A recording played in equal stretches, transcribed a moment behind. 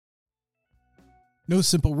No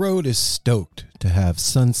Simple Road is stoked to have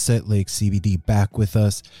Sunset Lake CBD back with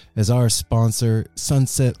us as our sponsor.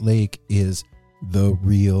 Sunset Lake is the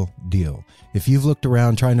real deal. If you've looked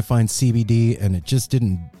around trying to find CBD and it just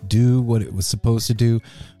didn't do what it was supposed to do,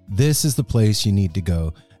 this is the place you need to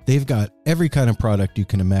go. They've got every kind of product you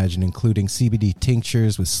can imagine, including CBD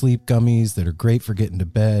tinctures with sleep gummies that are great for getting to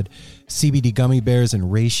bed, CBD gummy bears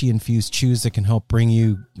and reishi-infused chews that can help bring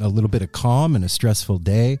you a little bit of calm in a stressful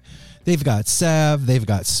day. They've got salve. They've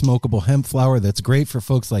got smokable hemp flower that's great for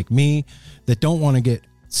folks like me that don't want to get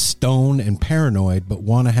stoned and paranoid but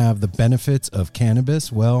want to have the benefits of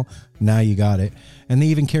cannabis. Well, now you got it. And they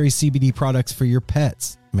even carry CBD products for your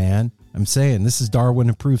pets, man. I'm saying this is Darwin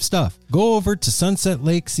approved stuff. Go over to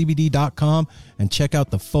sunsetlakecbd.com and check out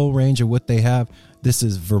the full range of what they have. This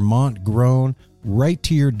is Vermont grown, right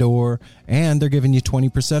to your door, and they're giving you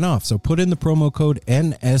 20% off. So put in the promo code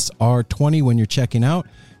NSR20 when you're checking out.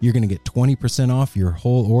 You're going to get 20% off your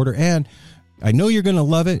whole order. And I know you're going to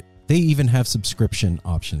love it. They even have subscription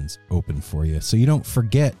options open for you, so you don't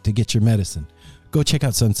forget to get your medicine. Go check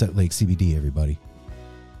out Sunset Lake CBD, everybody.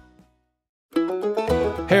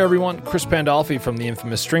 Hey everyone, Chris Pandolfi from the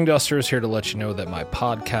infamous String Dusters here to let you know that my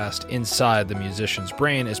podcast, Inside the Musician's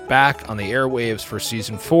Brain, is back on the airwaves for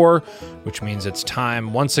Season 4, which means it's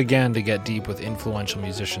time once again to get deep with influential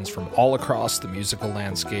musicians from all across the musical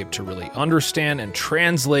landscape to really understand and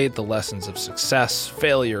translate the lessons of success,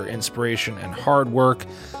 failure, inspiration, and hard work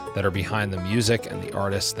that are behind the music and the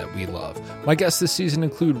artists that we love. My guests this season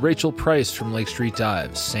include Rachel Price from Lake Street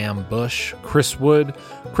Dives, Sam Bush, Chris Wood,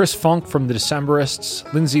 Chris Funk from The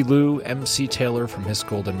Decemberists, Lindsay Liu, MC Taylor from His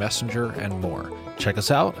Golden Messenger, and more. Check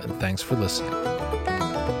us out, and thanks for listening.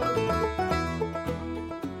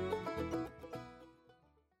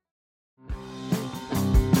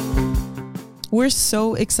 We're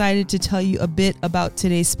so excited to tell you a bit about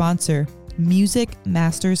today's sponsor, Music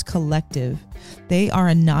Masters Collective. They are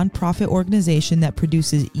a nonprofit organization that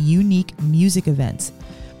produces unique music events,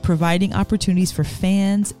 providing opportunities for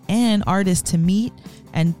fans and artists to meet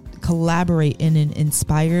and collaborate in an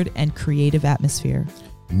inspired and creative atmosphere.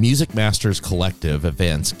 Music Masters Collective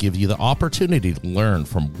events give you the opportunity to learn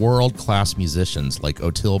from world-class musicians like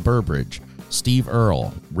Otil Burbridge, Steve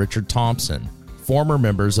Earle, Richard Thompson, former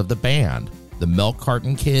members of the band, the Milk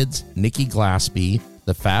Carton Kids, Nikki Glaspie,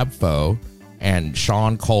 the Fab Four, and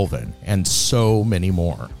Sean Colvin, and so many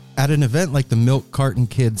more. At an event like the Milk Carton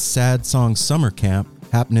Kids Sad Song Summer Camp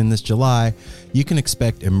happening this July, you can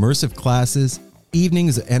expect immersive classes,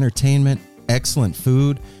 evenings of entertainment, excellent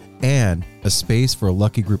food, and a space for a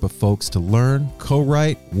lucky group of folks to learn,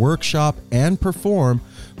 co-write, workshop, and perform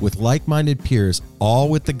with like-minded peers, all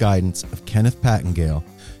with the guidance of Kenneth Pattengale,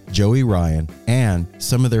 Joey Ryan, and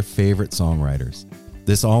some of their favorite songwriters.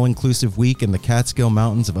 This all-inclusive week in the Catskill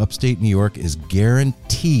Mountains of upstate New York is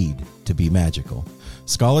guaranteed to be magical.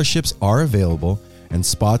 Scholarships are available and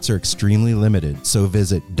spots are extremely limited, so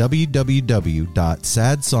visit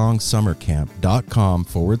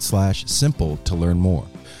www.sadsongsummercamp.com/simple to learn more.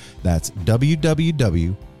 That's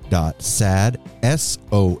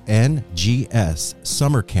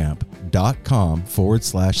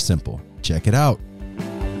www.sadsongsummercamp.com/simple. Check it out.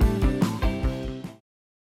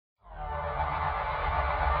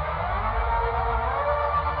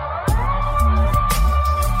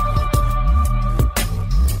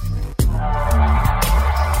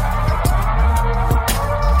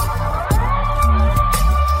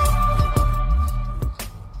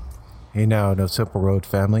 Hey now, No Simple Road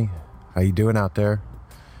family. How you doing out there?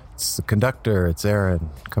 It's the conductor, it's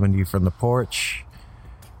Aaron, coming to you from the porch.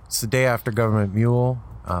 It's the day after Government Mule.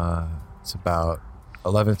 It's about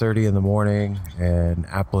 11:30 in the morning, and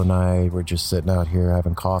Apple and I were just sitting out here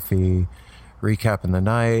having coffee, recapping the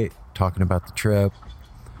night, talking about the trip.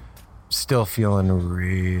 Still feeling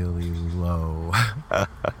really low.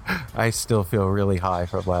 I still feel really high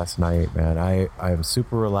from last night, man. I am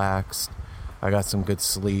super relaxed. I got some good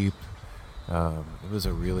sleep. It was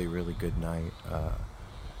a really, really good night.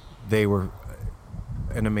 They were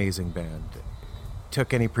an amazing band.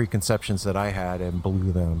 Took any preconceptions that I had and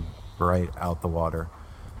blew them right out the water.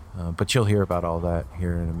 But you'll hear about all that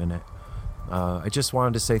here in a minute. I just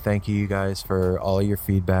wanted to say thank you guys for all your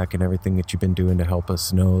feedback and everything that you've been doing to help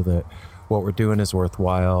us know that what we're doing is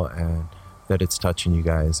worthwhile and that it's touching you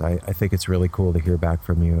guys. I think it's really cool to hear back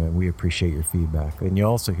from you, and we appreciate your feedback. And you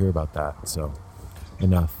also hear about that, so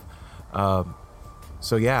enough.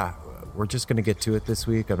 So yeah, we're just going to get to it this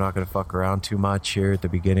week. I'm not going to fuck around too much here at the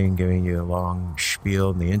beginning, giving you a long spiel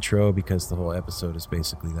in the intro, because the whole episode is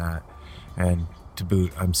basically that. And to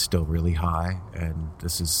boot, I'm still really high, and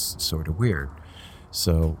this is sort of weird.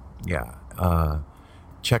 So yeah,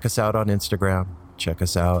 check us out on Instagram. check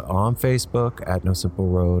us out on Facebook at No Simple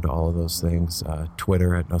Road, all of those things.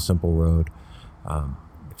 Twitter at No Simple Road.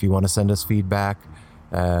 If you want to send us feedback,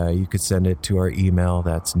 you could send it to our email.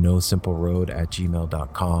 That's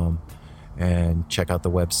nosimpleroad@gmail.com. And check out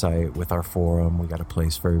the website with our forum. We got a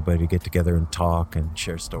place for everybody to get together and talk and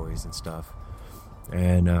share stories and stuff.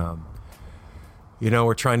 And,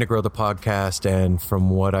 we're trying to grow the podcast. And from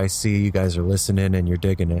what I see, you guys are listening and you're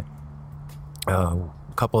digging it. A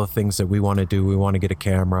couple of things that we want to do. We want to get a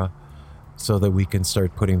camera so that we can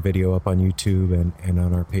start putting video up on YouTube and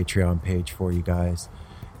on our Patreon page for you guys.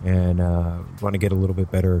 And want to get a little bit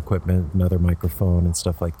better equipment, another microphone and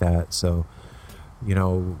stuff like that. So,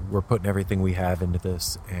 we're putting everything we have into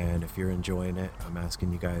this. And if you're enjoying it, I'm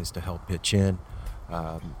asking you guys to help pitch in.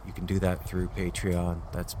 You can do that through Patreon.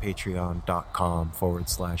 That's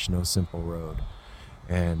patreon.com/No Simple Road.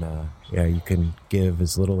 And you can give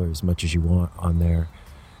as little or as much as you want on there.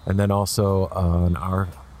 And then also on our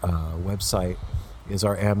website is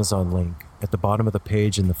our Amazon link. At the bottom of the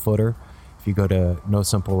page in the footer, if you go to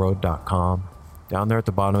nosimpleroad.com, down there at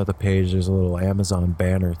the bottom of the page, there's a little Amazon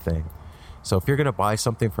banner thing. So if you're going to buy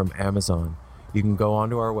something from Amazon, you can go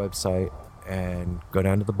onto our website and go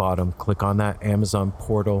down to the bottom, click on that Amazon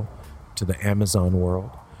portal to the Amazon world.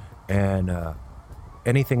 And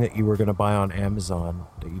anything that you were going to buy on Amazon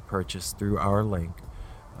that you purchase through our link,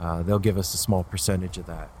 they'll give us a small percentage of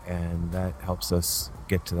that. And that helps us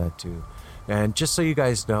get to that too. And just so you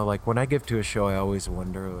guys know, like when I give to a show, I always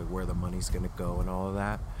wonder like where the money's going to go and all of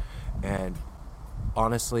that. And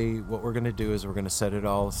honestly, what we're going to do is we're going to set it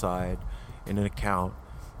all aside in an account.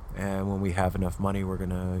 And when we have enough money, we're going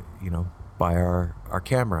to, buy our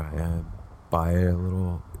camera and buy a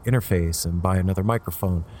little interface and buy another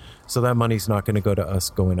microphone. So that money's not going to go to us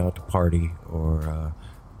going out to party or,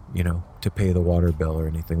 to pay the water bill or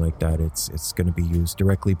anything like that. It's going to be used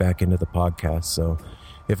directly back into the podcast. So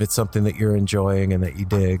if it's something that you're enjoying and that you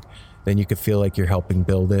dig, then you can feel like you're helping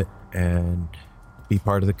build it and be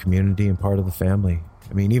part of the community and part of the family.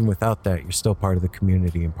 I mean, even without that, you're still part of the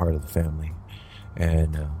community and part of the family.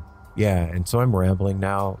 And and so I'm rambling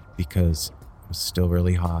now because I'm still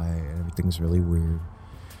really high and everything's really weird.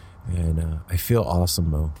 And I feel awesome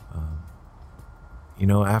though.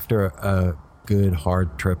 After a good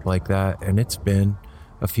hard trip like that, and it's been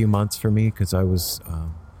a few months for me because I was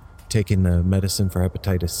taking the medicine for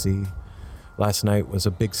hepatitis C. Last night was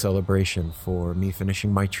a big celebration for me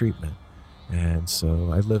finishing my treatment. And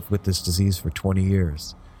so I lived with this disease for 20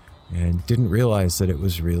 years and didn't realize that it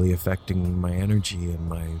was really affecting my energy and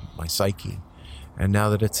my psyche. And now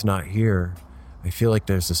that it's not here, I feel like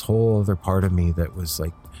there's this whole other part of me that was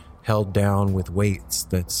like held down with weights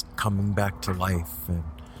that's coming back to life and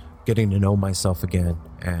getting to know myself again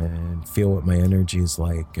and feel what my energy is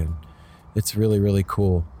like. And it's really, really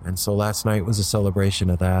cool. And so last night was a celebration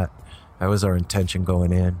of that. That was our intention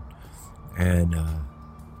going in. And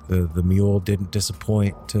the Mule didn't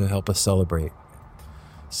disappoint to help us celebrate.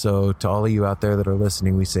 So to all of you out there that are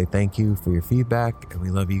listening, we say thank you for your feedback and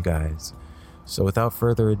we love you guys. So without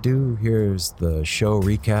further ado, here's the show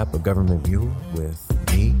recap of Government Mule with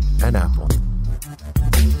me and Apple.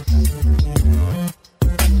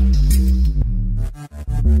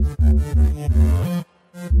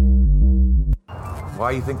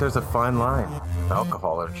 Why you think there's a fine line with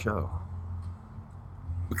alcohol at a show?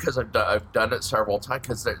 Because I've done it several times.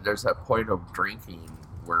 Because there's that point of drinking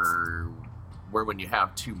where when you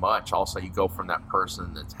have too much, also you go from that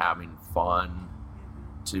person that's having fun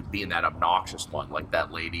to being that obnoxious one, like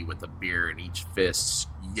that lady with the beer in each fist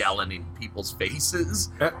yelling in people's faces,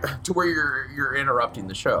 to where you're interrupting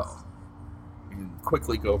the show. You can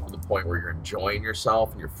quickly go from the point where you're enjoying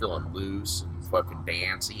yourself and you're feeling loose and fucking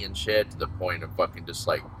dancey and shit to the point of fucking just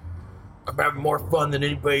like, I'm having more fun than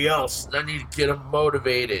anybody else. I need to get them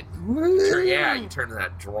motivated. You turn to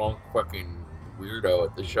that drunk fucking weirdo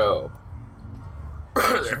at the show.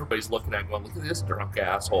 Everybody's looking at me going, look at this drunk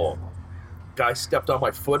asshole. Guy stepped on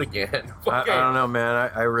my foot again. I don't know,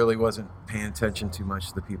 man. I really wasn't paying attention too much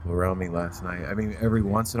to the people around me last night. I mean, every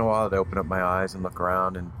once in a while I'd open up my eyes and look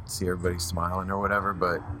around and see everybody smiling or whatever,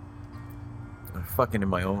 but I'm fucking in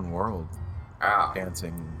my own world.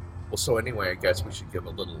 Dancing. Well, so anyway, I guess we should give a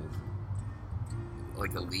little,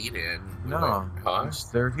 like a lead in. No,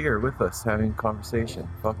 they're here with us having a conversation.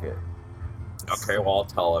 Fuck it. Okay, well, I'll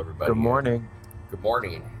tell everybody. Good morning. Good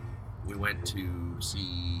morning. We went to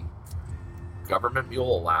see Government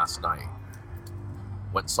Mule last night.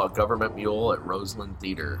 Went and saw Government Mule at Roseland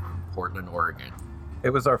Theater in Portland, Oregon. It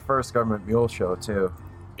was our first Government Mule show, too.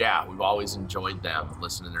 Yeah, we've always enjoyed them,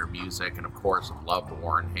 listening to their music, and of course, loved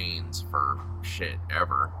Warren Haynes for shit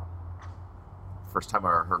ever. first time I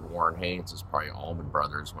heard Warren Haynes was probably Allman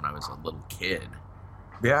Brothers when I was a little kid.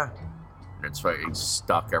 Yeah. And it's fucking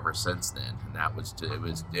stuck ever since then. And that was it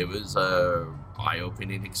was a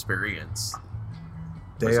eye-opening experience.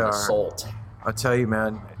 It was an assault. I'll tell you,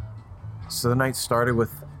 man. So the night started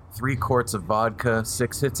with 3 quarts of vodka,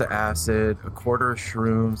 6 hits of acid, a quarter of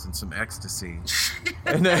shrooms, and some ecstasy.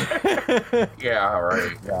 And then Yeah,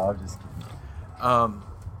 right. yeah, I'll just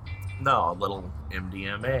No, a little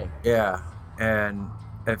MDMA. yeah. And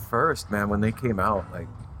at first, man, when they came out, like,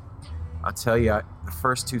 I'll tell you, the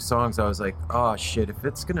first 2 songs, I was like, oh shit, if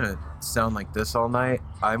it's gonna sound like this all night,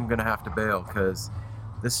 I'm gonna have to bail, because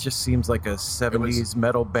this just seems like a 70s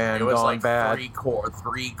metal band It was gone like bad.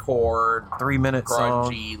 3-chord, 3-minute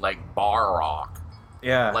song. grungy, like bar rock.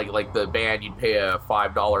 Yeah. Like the band you'd pay a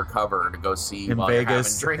 $5 cover to go see in while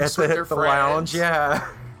Vegas you're having drinks at with your the friends. lounge. Yeah.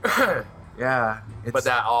 Yeah. But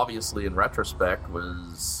that obviously, in retrospect,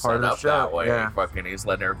 was Part of set the up show, that way. yeah. Fucking, he's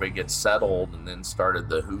letting everybody get settled, and then started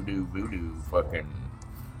the hoodoo voodoo fucking.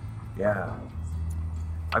 Yeah.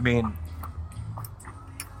 I mean,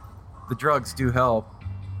 the drugs do help,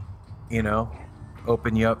 you know,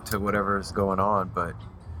 open you up to whatever's going on, but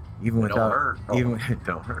even It don't without hurt. even it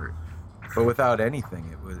don't hurt. But without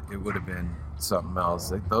anything, it would have been something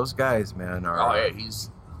else. Like, those guys, man, are Oh yeah, he's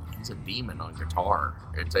a demon on guitar.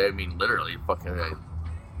 I mean, literally, fucking.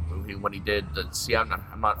 When he did,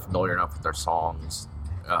 I'm not familiar enough with their songs,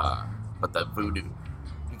 but the voodoo,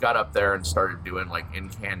 he got up there and started doing like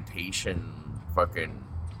incantation, fucking,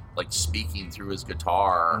 like speaking through his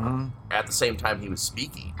guitar Mhm. at the same time he was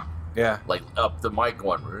speaking, Yeah. like up the mic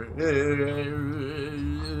going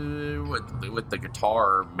with the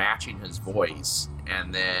guitar matching his voice,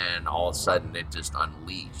 and then all of a sudden it just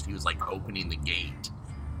unleashed. He was like opening the gate.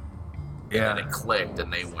 Yeah. And then it clicked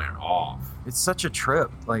and they went off. It's such a trip.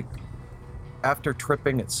 Like, after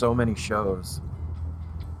tripping at so many shows,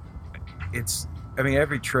 I mean,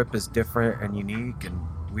 every trip is different and unique and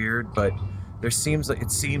weird, but it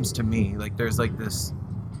seems to me like there's like this,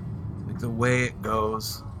 like the way it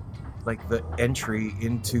goes, like the entry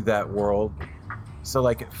into that world. So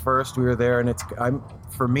like at first we were there, and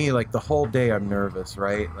for me, like the whole day I'm nervous,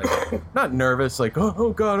 right? Like, not nervous like,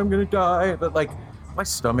 oh god, I'm gonna die, but like my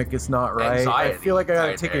stomach is not right. Anxiety, I feel like I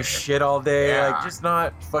gotta take a shit all day. Yeah. Like, just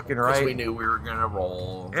not fucking Because right. we knew we were gonna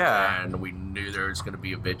roll. Yeah. And we knew there was gonna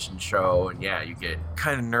be a bitchin' show, and yeah, you get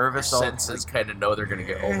Kind of your nervous. senses kind of know they're gonna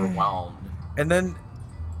get overwhelmed. And then,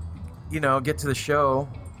 you know, get to the show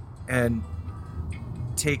and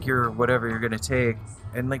take your whatever you're gonna take,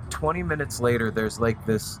 and like 20 minutes later, there's like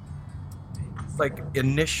this like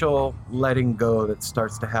initial letting go that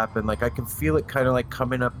starts to happen. Like I can feel it kind of like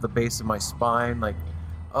coming up the base of my spine, like,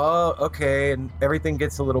 oh, okay, and everything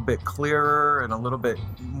gets a little bit clearer and a little bit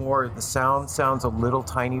more. The sounds a little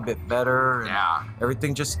tiny bit better. And Yeah.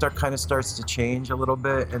 everything just kind of starts to change a little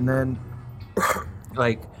bit, and then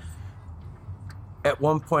like at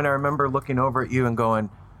one point I remember looking over at you and going,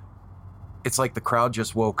 it's like the crowd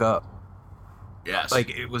just woke up. Yes. Like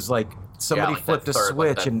it was like somebody like flipped that a third, switch,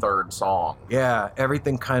 like that and third song. yeah,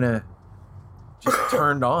 everything kind of just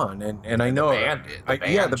turned on, and I know band did. The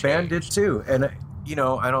band the band did changed. too, and you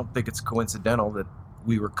know, I don't think it's coincidental that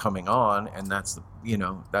we were coming on, and that's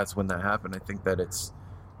when that happened. I think that it's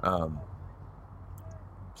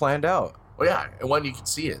planned out. Well, yeah, and when you can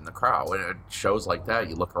see it in the crowd, when it shows like that,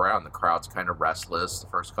 you look around, the crowd's kind of restless. The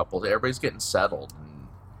first couple of days, everybody's getting settled and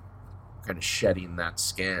kind of shedding that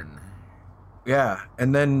skin. Yeah,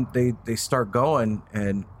 and then they start going,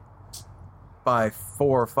 and by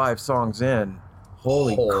 4 or 5 songs in,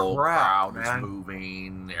 holy Whole crap, crowd man. is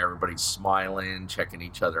moving. Everybody's smiling, checking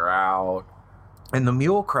each other out. And the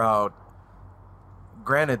Mule crowd,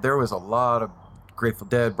 granted, there was a lot of Grateful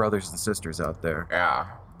Dead brothers and sisters out there, Yeah.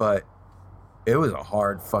 but it was a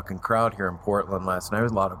hard fucking crowd here in Portland last night. There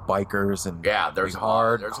was a lot of bikers and Yeah, there's big, a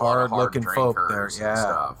lot- there's a lot of hard looking folk there. drinkers and Yeah,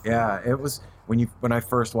 stuff. yeah. It was when I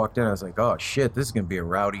first walked in, I was like, oh shit, this is gonna be a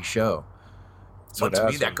rowdy show. So to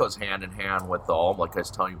me, that's that goes hand in hand with the like I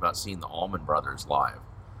was telling you about seeing the Allman Brothers live.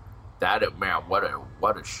 That man, what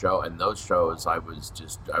a show! And those shows, that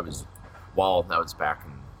was back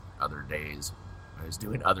in other days. I was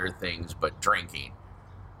doing other things, but drinking.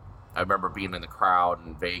 I remember being in the crowd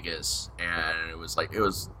in Vegas, and it was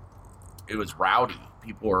rowdy.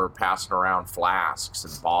 People were passing around flasks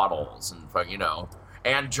and bottles and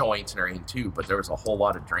and joints and everything too. But there was a whole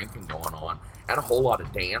lot of drinking going on and a whole lot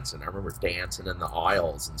of dancing. I remember dancing in the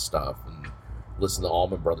aisles and stuff, and listening to the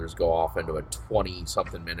Allman Brothers go off into a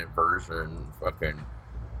 20-something minute version,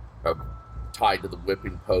 tied to the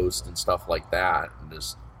whipping post and stuff like that. And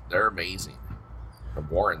just they're amazing. And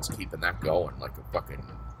Warren's keeping that going like a fucking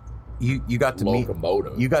You got to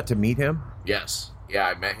locomotive. You got to meet him? Yes. Yeah,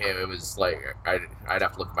 I met him. It was like I'd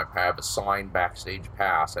have to look at my pad. I have a signed backstage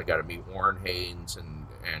pass. I got to meet Warren Haynes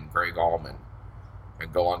and Greg Allman,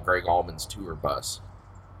 and go on Greg Allman's tour bus.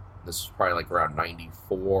 This was probably like around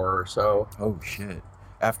 '94 or so. Oh shit!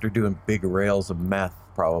 After doing big rails of meth,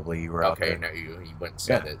 probably you were out there. Okay, no, you went and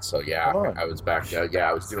said it. So yeah, I was back. Yeah,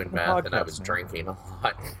 I was doing meth and I was drinking a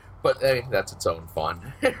lot. But hey, that's its own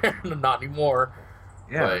fun. Not anymore.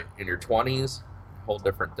 Yeah. But in your 20s, whole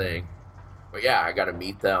different thing. But yeah, I got to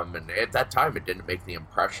meet them, and at that time, it didn't make the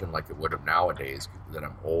impression like it would have nowadays. That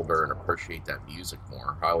I'm older and appreciate that music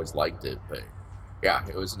more. I always liked it, but yeah,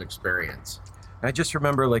 it was an experience. I just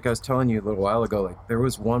remember, like I was telling you a little while ago, like there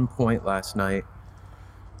was one point last night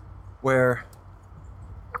where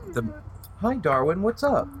hi Darwin, what's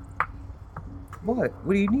up? What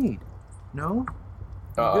do you need? No?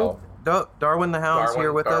 Oh, Darwin the house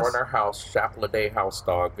here with us. Darwin, our house, Chapladay house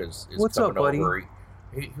dog is what's coming up, buddy? over.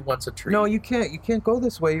 He wants a treat. No, you can't go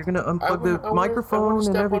this way. You're gonna unplug the microphone and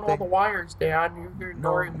step everything. on all the wires, Dad. You're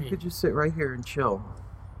ignoring me. You could just sit right here and chill.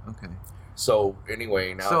 Okay. So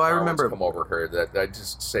anyway, now I remember come over here. That I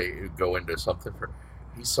just go into something for.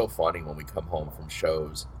 He's so funny when we come home from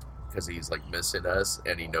shows because he's like missing us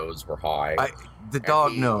and he knows we're high. The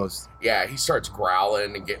dog knows. Yeah, he starts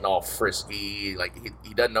growling and getting all frisky. Like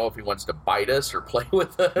he doesn't know if he wants to bite us or play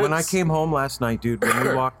with us. When I came home last night, dude,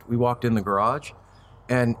 when we walked in the garage,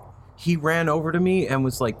 and he ran over to me and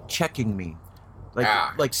was like checking me.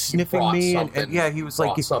 Like sniffing me, and yeah, he was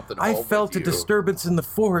like, I felt a disturbance in the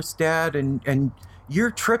forest, Dad, and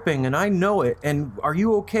you're tripping, and I know it, and are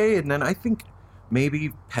you okay? And then I think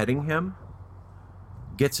maybe petting him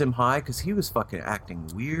gets him high, because he was fucking acting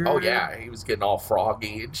weird. Oh yeah, he was getting all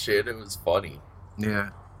froggy and shit. It was funny. Yeah.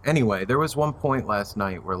 Anyway, there was one point last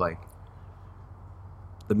night where like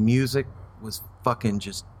the music was fucking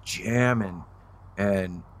just jamming,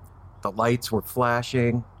 and the lights were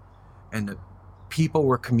flashing, and the people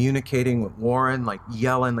were communicating with Warren, like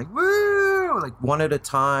yelling, like woo, like one at a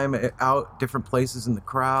time, out different places in the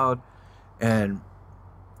crowd, and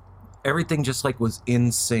everything just like was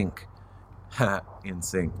in sync. In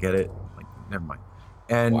sync, get it? Like, never mind.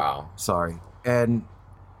 And wow, sorry. And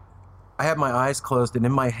I had my eyes closed, and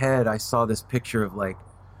in my head, I saw this picture of like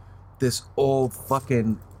this old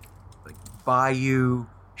fucking like bayou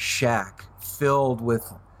shack filled with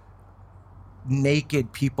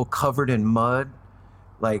naked people covered in mud,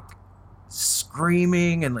 like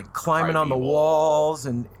screaming and like climbing on the walls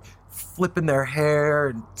and flipping their hair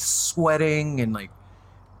and sweating, and like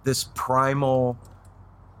this primal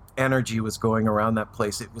energy was going around that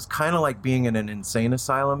place. It was kind of like being in an insane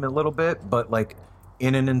asylum a little bit, but like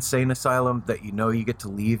in an insane asylum that you know you get to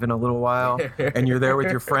leave in a little while, and you're there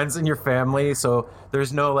with your friends and your family, so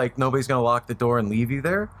there's no like nobody's gonna lock the door and leave you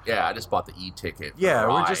there. Yeah, I just bought the e-ticket. Yeah,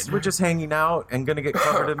 we're just hanging out and gonna get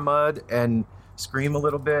covered in mud and scream a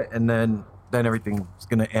little bit, and then everything's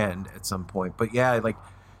gonna end at some point. But yeah, like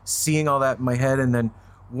seeing all that in my head, and then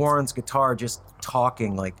Warren's guitar just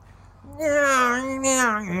talking like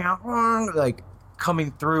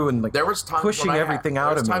coming through and like there was times pushing everything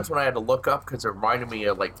out of me. There was times when I had to look up because it reminded me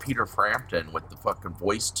of like Peter Frampton with the fucking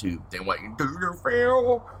voice tube. They went, "Do you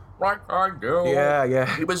feel like I do?"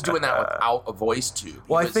 Yeah. He was doing that without a voice tube.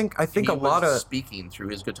 I think a lot of speaking through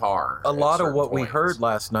his guitar. A lot of what we heard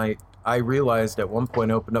last night, I realized at one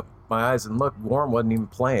point, opened up my eyes and looked, Warren wasn't even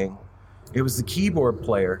playing. It was the keyboard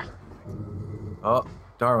player. Oh,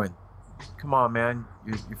 Darwin, come on, man.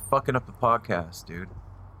 You're fucking up the podcast, dude.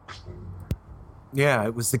 Yeah,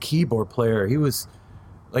 it was the keyboard player. He was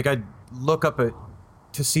like, I'd look up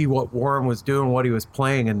to see what Warren was doing, what he was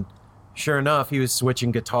playing, and sure enough, he was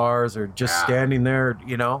switching guitars or just standing there,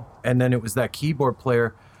 you know. And then it was that keyboard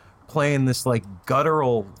player playing this like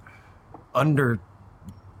guttural under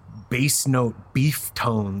bass note beef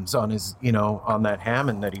tones on his, you know, on that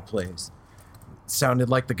Hammond that he plays. It sounded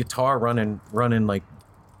like the guitar running like,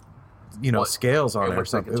 you know, scales on it or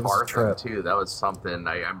something. It was a trip too. That was something.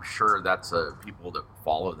 I'm sure that's people that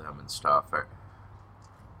follow them and stuff.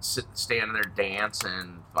 Standing there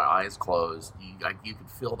dancing, my eyes closed. You could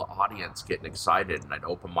feel the audience getting excited, and I'd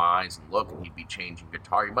open my eyes and look, and he'd be changing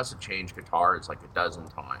guitar. He must have changed guitars like a dozen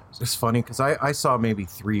times. It's funny because I saw maybe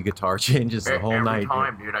 3 guitar changes the whole night. Every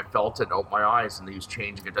time, dude, I felt it. Open my eyes, and he was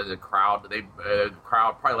changing guitar. The crowd,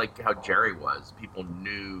 probably like how Jerry was. People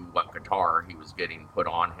knew what guitar he was getting put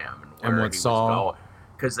on him and where what he song. was going,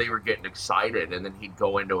 because they were getting excited, and then he'd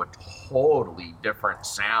go into a totally different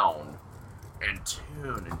sound and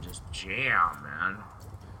tune and just jam, man.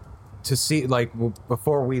 To see, like,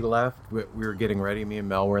 before we left, we were getting ready. Me and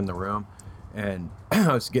Mel were in the room, and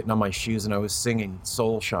I was getting on my shoes, and I was singing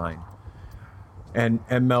Soul Shine. And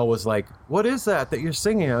Mel was like, "What is that you're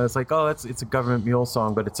singing?" I was like, "Oh, it's a Government Mule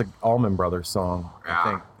song, but it's a Allman Brothers song, I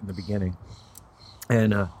think, in the beginning."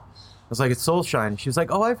 And I was like, "It's Soulshine." She was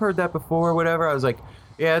like, "Oh, I've heard that before, whatever." I was like,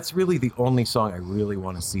 "Yeah, it's really the only song I really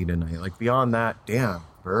want to see tonight. Like beyond that, damn,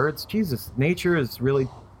 birds, Jesus, nature is really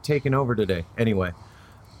taking over today." Anyway,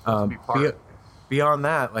 beyond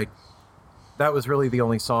that, like that was really the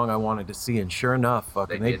only song I wanted to see, and sure enough,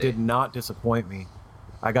 they did not disappoint me.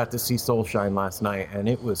 I got to see Soulshine last night, and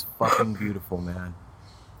it was fucking beautiful, man.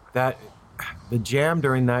 The jam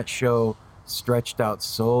during that show stretched out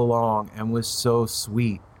so long and was so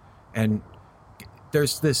sweet. And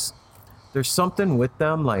there's something with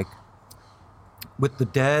them, like with the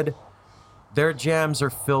Dead, their jams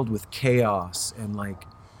are filled with chaos and like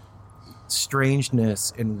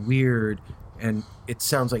strangeness and weird, and it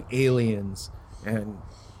sounds like aliens,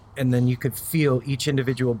 and then you could feel each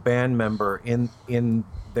individual band member in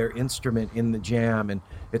their instrument in the jam, and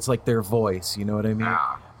it's like their voice, you know what I mean?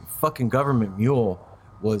 Yeah. Fucking Government Mule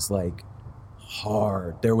was like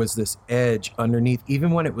hard. There was this edge underneath,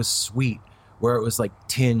 even when it was sweet, where it was like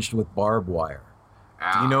tinged with barbed wire.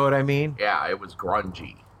 Yeah. Do you know what I mean? Yeah, it was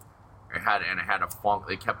grungy. It had a funk.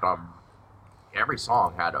 They kept on. Every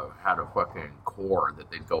song had a fucking core that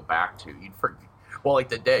they'd go back to. You'd forget. Well, like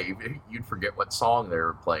the day, you'd forget what song they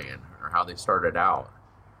were playing or how they started out,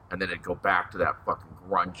 and then it'd go back to that fucking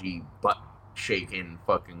grungy, butt-shaking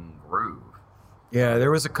fucking groove. Yeah,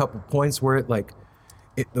 there was a couple points where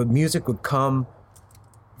the music would come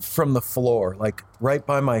from the floor, like right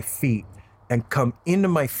by my feet, and come into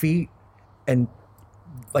my feet and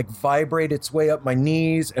like vibrate its way up my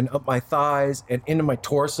knees and up my thighs and into my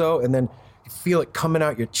torso, and then you feel it coming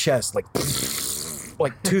out your chest like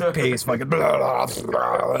toothpaste, fucking blah, blah,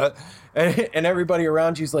 blah, and everybody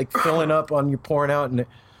around you's like filling up on you, pouring out, and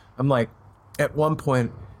I'm like, at one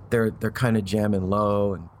point they're kind of jamming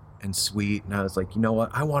low and sweet, and I was like, you know what?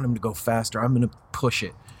 I want them to go faster. I'm gonna push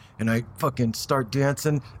it, and I fucking start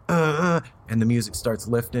dancing, and the music starts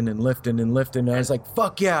lifting and lifting and lifting, and I was like,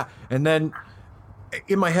 fuck yeah! And then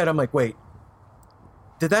in my head, I'm like, wait,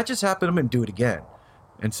 did that just happen? I'm gonna do it again.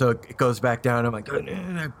 And so it goes back down. I'm like,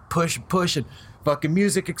 and I push, and fucking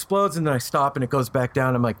music explodes, and then I stop, and it goes back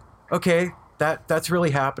down. I'm like, okay, that's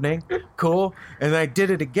really happening. Cool. And then I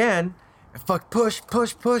did it again. I push,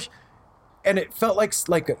 and it felt like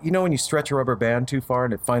you know when you stretch a rubber band too far,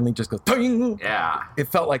 and it finally just goes. Ting! Yeah. It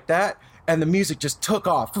felt like that, and the music just took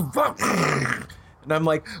off. And I'm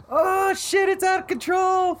like, oh shit, it's out of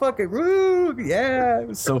control. Fucking woo. Yeah, it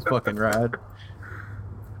was so fucking rad.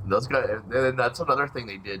 Those guys, and that's another thing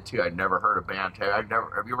they did too. I'd never heard a band. Have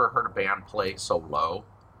you ever heard a band play so low?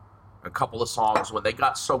 A couple of songs when they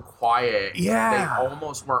got so quiet, Yeah. they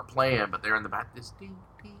almost weren't playing, but they're in the back. This ding,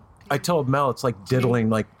 ding, ding. I told Mel it's like diddling,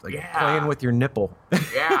 like Yeah. playing with your nipple.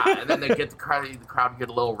 Yeah, and then they get the crowd would get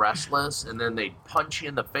a little restless, and then they'd punch you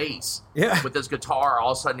in the face. Yeah. With this guitar.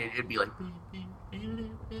 All of a sudden, it'd be like,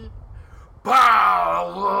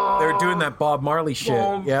 pow! They were doing that Bob Marley shit.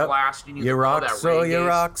 Boom, Yep. blasting you. You rock that so, you reggae-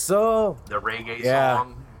 rock so. The reggae Yeah.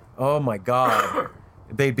 song. Oh my God.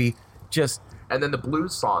 They'd be just, And then the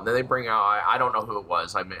blues song. Then they bring out, I don't know who it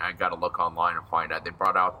was. I got to look online and find out. They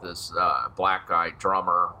brought out this black guy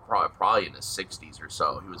drummer, probably in his 60s or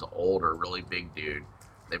so. He was an older, really big dude.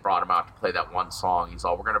 They brought him out to play that one song. He's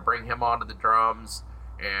all, we're going to bring him onto the drums,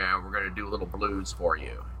 and we're going to do a little blues for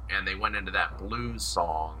you. And they went into that blues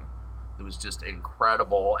song. It was just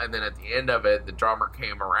incredible. And then at the end of it, the drummer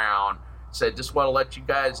came around, said, just want to let you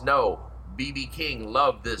guys know, B.B. King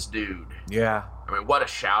loved this dude. yeah. I mean, what a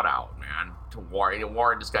shout out, man, to Warren. And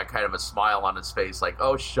Warren just got kind of a smile on his face, like,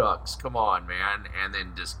 oh, shucks, come on, man. And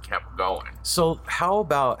then just kept going. So how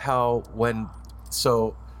about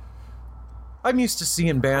so I'm used to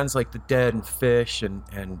seeing bands like The Dead and Fish and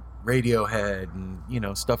Radiohead and, you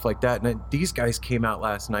know, stuff like that. And these guys came out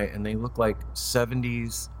last night and they look like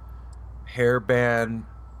 70s hair band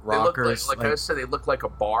rockers. They look like I said, they look like a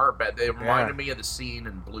bar, but they reminded me of the scene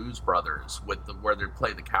in Blues Brothers with where they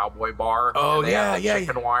play the cowboy bar. Oh, and they yeah, had, like,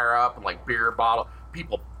 chicken wire up and like beer bottle.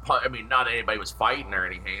 People, I mean, not anybody was fighting or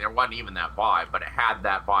anything. There wasn't even that vibe, but it had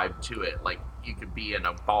that vibe to it. Like you could be in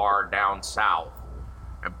a bar down south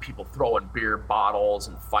and people throwing beer bottles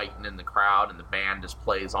and fighting in the crowd, and the band just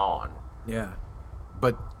plays on. Yeah.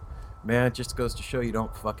 But, man, it just goes to show you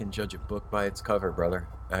don't fucking judge a book by its cover, brother.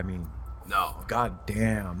 I mean, No. god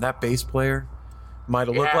damn. That bass player might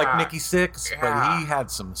have looked like Nicky Six, but he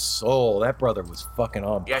had some soul. That brother was fucking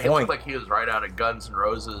on Yeah, point. he looked like he was right out of Guns N'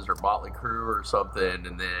 Roses or Motley Crue or something,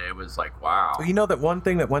 and then it was like, wow. You know, that one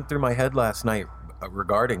thing that went through my head last night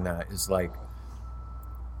regarding that is like,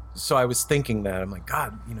 So I was thinking that. I'm like,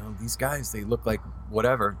 God, these guys, they look like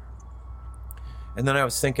whatever. And then I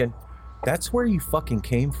was thinking, that's where you fucking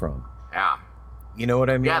came from. Yeah. You know what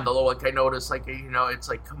I mean? Yeah, I noticed, it's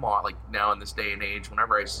like, come on, like, now in this day and age,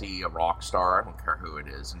 whenever I see a rock star, I don't care who it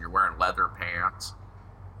is, and you're wearing leather pants,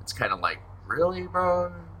 it's kind of like, really,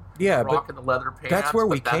 bro? Yeah, rocking the leather pants? That's where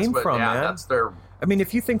we came from, man. That's their... I mean,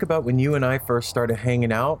 if you think about when you and I first started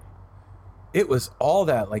hanging out, it was all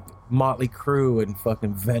that, like Motley Crue and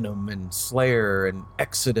fucking Venom and Slayer and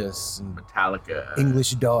Exodus and Metallica,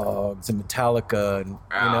 English Dogs and Metallica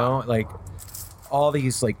and, like all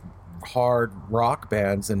these like hard rock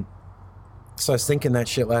bands. And so I was thinking that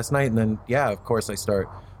shit last night. And then, yeah, of course I start,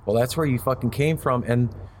 well, that's where you fucking came from.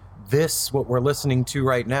 And this, what we're listening to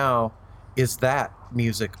right now, is that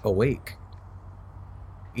music awake.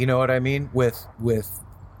 You know what I mean? With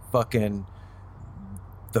fucking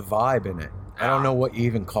the vibe in it. I don't know what you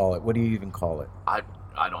even call it. What do you even call it? I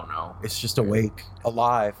don't know. It's just awake,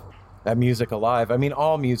 alive. That music alive. I mean,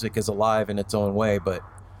 all music is alive in its own way, but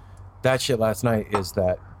that shit last night is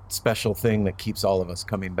that special thing that keeps all of us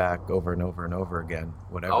coming back over and over and over again,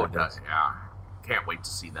 whatever it is. Yeah. Can't wait to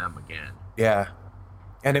see them again. Yeah.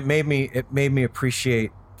 And it made me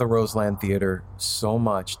appreciate the Roseland Theater so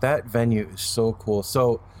much. That venue is so cool.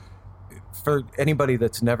 So for anybody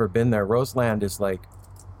that's never been there, Roseland is like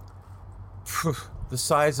the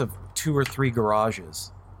size of 2 or 3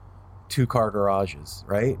 garages, 2-car garages,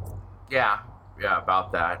 right? Yeah,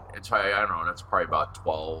 about that. It's probably, I don't know, that's probably about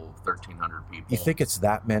 1,300 people. You think it's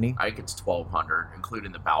that many? I think it's 1,200,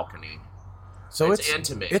 including the balcony. So it's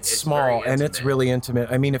intimate. It's small and it's really intimate.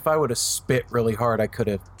 I mean, if I would have spit really hard, I could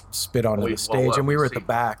have spit onto the stage, and we were at the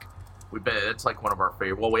back. It's like one of our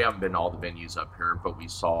favorite. Well, we haven't been to all the venues up here, but we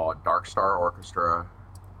saw Dark Star Orchestra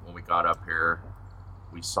when we got up here.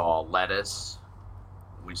 We saw Lettuce.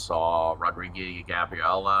 We saw Rodrigo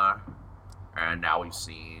Gabriela. And now we've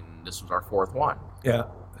seen, this was our 4th one. Yeah.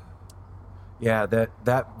 Yeah,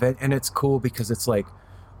 that and it's cool because it's like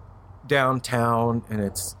downtown and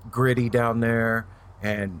it's gritty down there,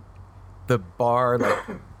 and the bar, like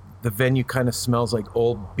the venue kind of smells like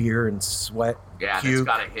old beer and sweat. Yeah, puke. It's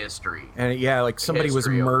got a history. And yeah, like somebody was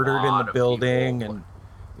murdered in the building, and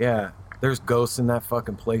yeah, there's ghosts in that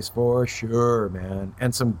fucking place for sure, man.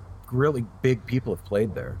 And some really big people have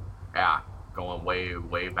played there. Yeah, going way,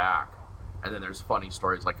 way back. And then there's funny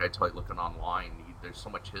stories, like I tell you, looking online, there's so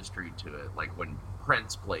much history to it. Like when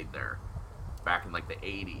Prince played there back in like the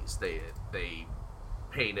 80s, they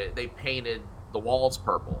painted the walls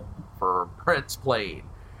purple for Prince played.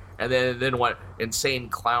 And then what Insane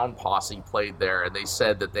Clown Posse played there, and they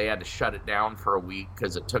said that they had to shut it down for a week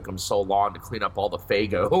because it took them so long to clean up all the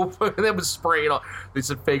Faygo. And it was spraying on. They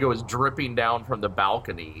said Faygo was dripping down from the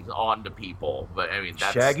balcony onto people. But I mean,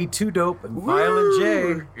 that's Shaggy 2 Dope and Violent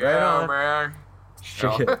J. Yeah, right man.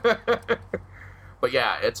 Shit. But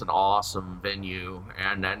yeah, it's an awesome venue.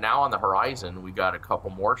 And now on the horizon, we got a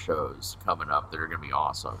couple more shows coming up that are going to be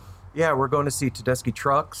awesome. Yeah, we're going to see Tedeschi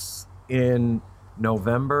Trucks in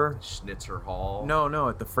November. Schnitzer Hall. No,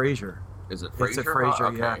 at the Fraser. Is it Fraser? It's at Fraser,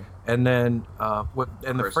 okay. yeah. And then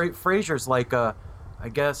the Fraser's like I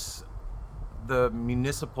guess the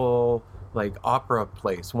municipal like opera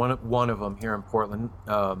place, one of them here in Portland,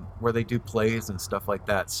 where they do plays and stuff like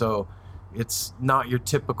that. So it's not your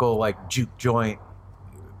typical like juke joint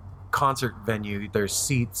concert venue. There's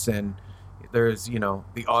seats and there's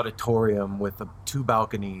the auditorium with the 2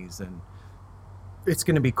 balconies, and it's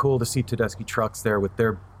going to be cool to see Tedeschi Trucks there with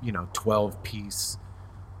their 12-piece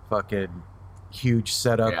fucking huge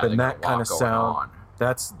setup and that kind of sound.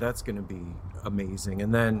 That's going to be amazing.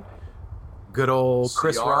 And then good old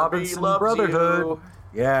Chris CRB Robinson Brotherhood. You.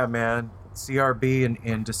 Yeah, man. CRB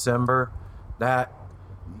in December. That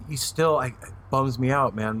it bums me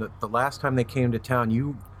out, man. The last time they came to town,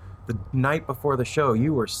 the night before the show,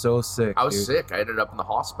 you were so sick. I was dude. sick. I ended up in the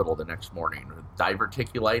hospital the next morning with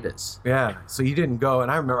diverticulitis. Yeah, so you didn't go,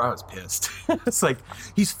 and I remember I was pissed. It's like,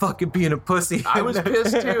 he's fucking being a pussy. I was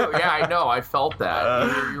pissed too. Yeah, I know. I felt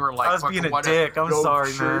that. You were like, I was being a dick. I'm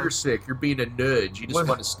sorry, sure man. You're sick. You're being a nudge. You just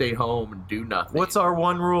want to stay home and do nothing. What's our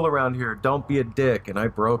one rule around here? Don't be a dick, and I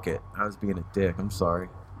broke it. I was being a dick. I'm sorry.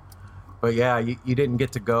 But yeah, you didn't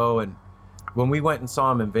get to go, and when we went and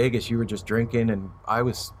saw him in Vegas, you were just drinking, and I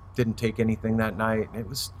didn't take anything that night. It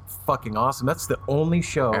was fucking awesome. That's the only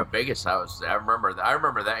show. Yeah, Vegas. I remember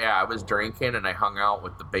that. Yeah, I was drinking and I hung out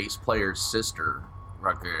with the bass player's sister,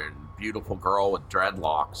 fucking beautiful girl with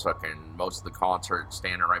dreadlocks. Fucking most of the concert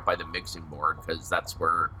standing right by the mixing board because that's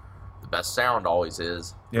where the best sound always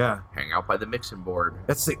is. Yeah, hang out by the mixing board.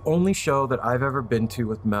 That's the only show that I've ever been to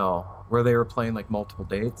with Mel where they were playing like multiple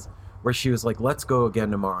dates, where she was like, let's go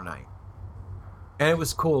again tomorrow night. And it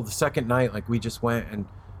was cool. The second night, like we just went and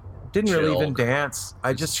didn't really even dance.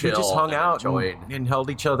 We just hung out and held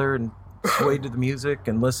each other and swayed to the music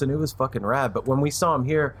and listened. It was fucking rad. But when we saw him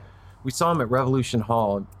here, we saw him at Revolution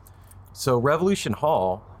Hall. So Revolution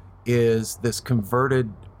Hall is this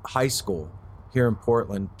converted high school here in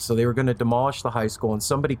Portland. So they were going to demolish the high school, and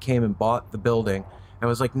somebody came and bought the building and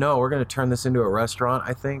was like, no, we're going to turn this into a restaurant,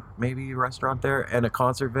 I think, maybe a restaurant there, and a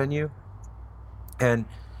concert venue. And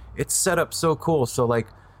it's set up so cool. So like,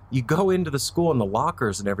 you go into the school and the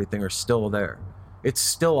lockers and everything are still there. It's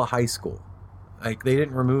still a high school. Like, they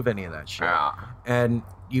didn't remove any of that shit. Yeah. And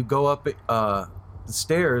you go up the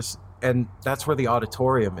stairs, and that's where the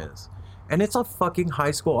auditorium is. And it's a fucking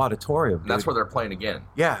high school auditorium, dude. That's where they're playing again.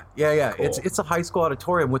 Yeah. Cool. It's a high school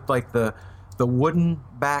auditorium with like the wooden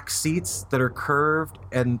back seats that are curved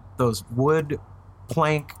and those wood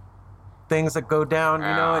plank things that go down, you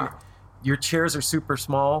know, and your chairs are super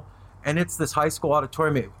small. And it's this high school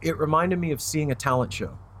auditorium. It reminded me of seeing a talent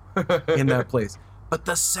show in that place. But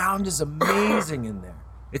the sound is amazing in there.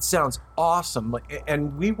 It sounds awesome.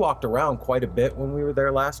 And we walked around quite a bit when we were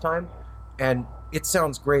there last time. And it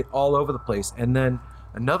sounds great all over the place. And then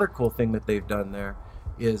another cool thing that they've done there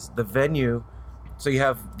is the venue. So you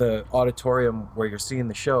have the auditorium where you're seeing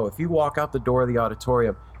the show. If you walk out the door of the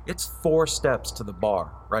auditorium, it's 4 steps to the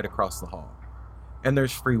bar right across the hall. And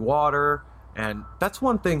there's free water. And that's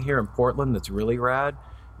one thing here in Portland that's really rad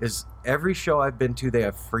is every show I've been to, they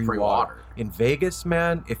have free water. In Vegas,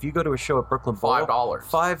 man, if you go to a show at Brooklyn Bowl, $5.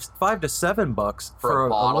 $5 to $7 for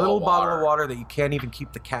a little bottle of water that you can't even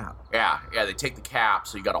keep the cap. Yeah, they take the cap,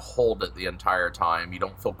 so you got to hold it the entire time. You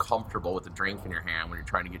don't feel comfortable with the drink in your hand when you're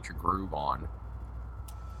trying to get your groove on.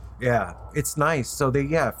 Yeah, it's nice. So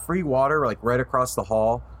free water like right across the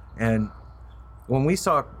hall. And when we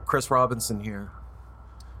saw Chris Robinson here,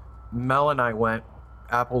 Mel and I went.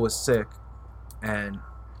 Apple was sick, and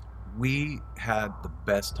we had the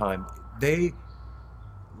best time. They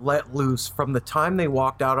let loose from the time they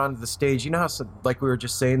walked out onto the stage. You know how, like we were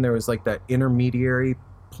just saying, there was like that intermediary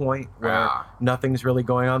point where nothing's really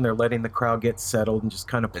going on. They're letting the crowd get settled and just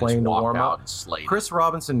kind of playing the warm up. Chris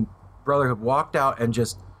Robinson Brotherhood walked out and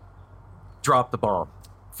just dropped the bomb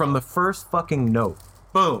from the first fucking note.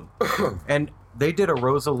 Boom. And they did a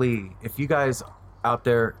Rosalie. If you guys out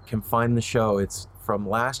there can find the show, it's from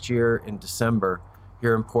last year in December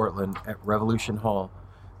here in Portland at Revolution Hall.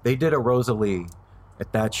 They did a Rosalie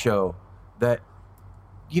at that show that,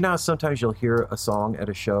 you know, sometimes you'll hear a song at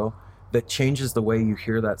a show that changes the way you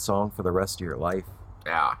hear that song for the rest of your life.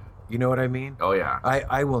 Yeah. You know what I mean? Oh, yeah.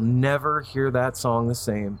 I will never hear that song the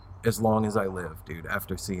same as long as I live, dude,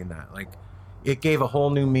 after seeing that. Like, it gave a whole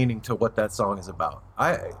new meaning to what that song is about.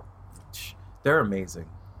 They're amazing.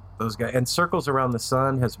 Those guys. And Circles Around the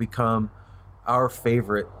Sun has become our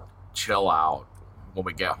favorite. Chill out when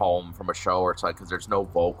we get home from a show, or it's like, because there's no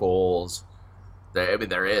vocals.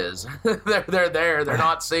 There is. they're there. They're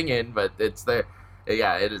not singing, but it's there.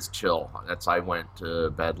 Yeah, it is chill. I went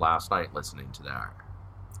to bed last night listening to that.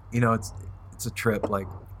 You know, it's a trip. Like,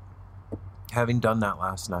 having done that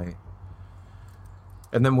last night,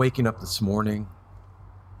 and then waking up this morning,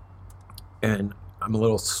 and I'm a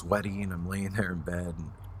little sweaty, and I'm laying there in bed,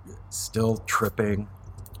 and still tripping,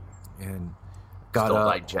 and got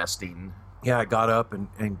up. Digesting. Yeah, I got up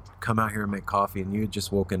and come out here and make coffee, and you had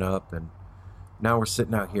just woken up, and now we're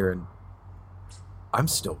sitting out here, and I'm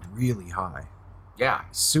still really high. Yeah.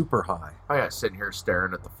 Super high. Oh, yeah, sitting here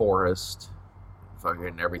staring at the forest.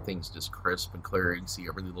 Fucking everything's just crisp and clear. You can see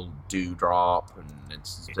every little dewdrop, and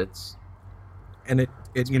it's and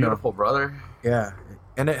it's you beautiful, brother. Yeah,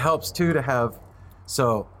 and it helps too to have.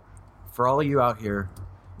 So, for all of you out here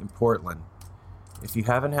in Portland, if you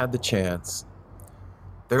haven't had the chance,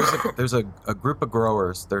 there's a group of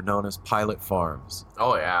growers. They're known as Pilot Farms.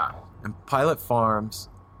 Oh yeah. And Pilot Farms,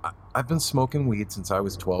 I've been smoking weed since I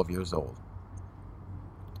was 12 years old.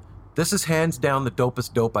 This is hands down the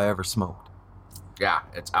dopest dope I ever smoked. Yeah,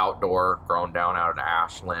 it's outdoor, grown down out of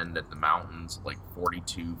Ashland at the mountains, like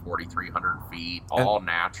 4,300 feet, all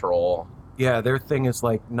natural. Yeah, their thing is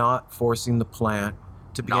like not forcing the plant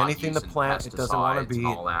to be anything the plant it doesn't want to be.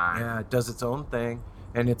 Yeah, it does its own thing,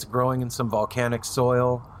 and it's growing in some volcanic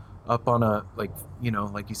soil up on a, like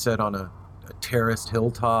you said, on a terraced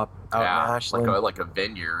hilltop out in Ashland. like a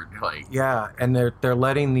vineyard. Yeah, and they're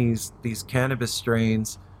letting these cannabis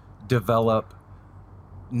strains develop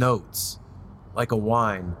notes like a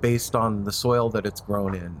wine based on the soil that it's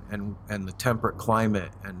grown in and the temperate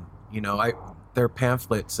climate. And their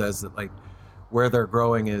pamphlet says that like where they're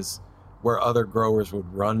growing is where other growers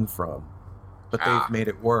would run from. but they've made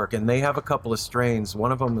it work. And they have a couple of strains.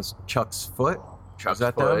 One of them is Chuck's Foot. Chuck's Is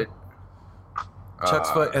that Foot. them? Chuck's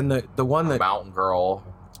Foot, and the one that Mountain Girl.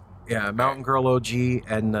 Yeah, Mountain Girl OG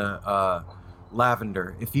and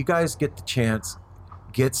Lavender. If you guys get the chance,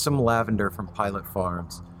 get some lavender from Pilot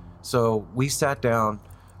Farms. So we sat down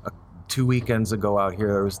 2 weekends ago out here.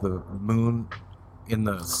 There was the moon in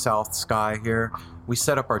the south sky here. We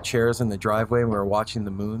set up our chairs in the driveway and we were watching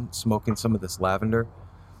the moon, smoking some of this lavender.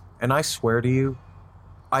 And I swear to you,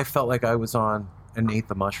 I felt like I was on an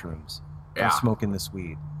eighth of mushrooms. Yeah. Smoking this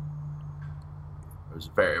weed.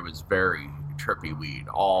 It was very trippy weed.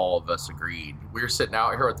 All of us agreed. We were sitting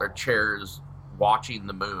out here with our chairs watching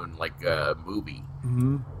the moon like a movie.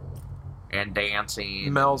 Mm-hmm. And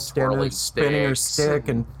dancing. Mel's standing there spinning her stick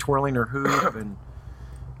and twirling her hoop. And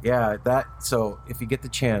yeah, so if you get the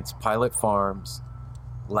chance, Pilot Farms,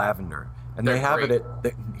 lavender. And they have it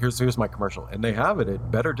at, here's my commercial. And they have it at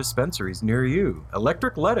better dispensaries near you.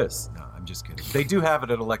 Electric Lettuce. No, I'm just kidding. They do have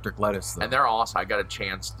it at Electric Lettuce, though. And they're awesome. I got a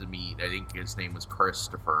chance to meet, I think his name was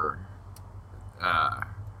Christopher,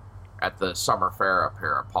 at the summer fair up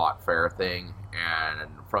here, a pot fair thing. And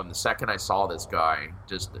from the second I saw this guy,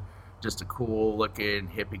 just a cool looking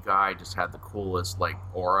hippie guy, just had the coolest like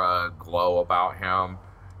aura glow about him.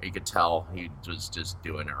 You could tell he was just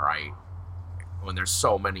doing it right. When there's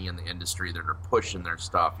so many in the industry that are pushing their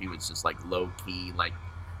stuff, he was just like low key, like,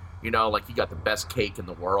 you know, like you got the best cake in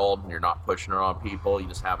the world and you're not pushing it on people. You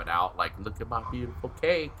just have it out like, look at my beautiful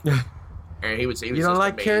cake. And he was you don't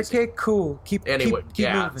like carrot cake? Cool. Keep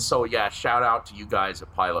moving. So yeah, shout out to you guys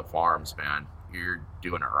at Pilot Farms, man. You're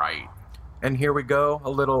doing it right. And here we go, a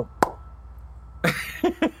little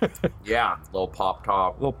yeah, little pop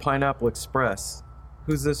top. Little Pineapple Express.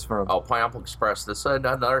 Who's this from? Oh, Pineapple Express. This is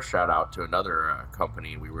another shout out to another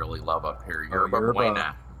company we really love up here, Yerba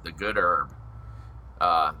Buena, the good herb.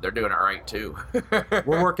 They're doing it right too.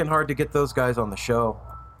 We're working hard to get those guys on the show.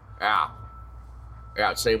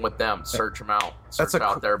 Yeah, same with them. Search them out. Search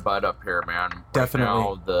out their bud up here, man. Definitely.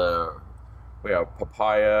 Right now, we have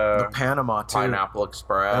papaya. The Panama too. Pineapple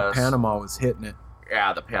Express. That Panama was hitting it.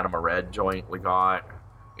 Yeah, the Panama Red joint we got.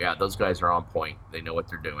 Yeah, those guys are on point. They know what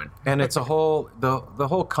they're doing. And it's the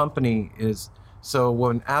whole company is, so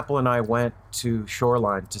when Apple and I went to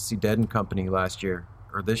Shoreline to see Dead & Company last year,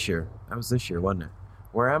 or this year, that was this year, wasn't it?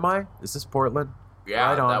 Where am I? Is this Portland? Yeah,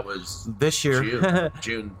 right on. That was this year.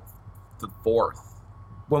 June the 4th.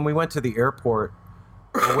 When we went to the airport,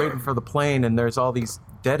 we're waiting for the plane, and there's all these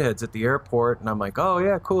deadheads at the airport, and I'm like, oh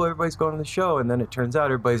yeah, cool, everybody's going to the show, and then it turns out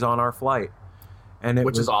everybody's on our flight.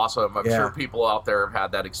 Which is awesome. I'm sure people out there have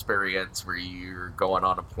had that experience where you're going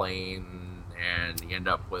on a plane and you end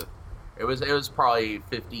up with, it was probably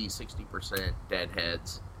 50-60%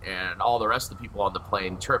 deadheads, and all the rest of the people on the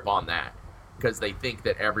plane trip on that because they think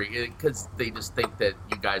that they just think that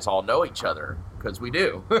you guys all know each other, because we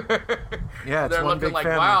do. Yeah, it's they're one looking big like,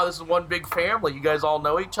 family. wow, this is one big family. You guys all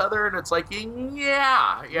know each other, and it's like,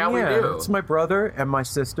 yeah, we do. It's my brother and my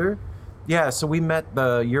sister. Yeah, so we met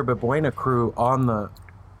the Yerba Buena crew on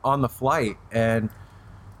the flight, and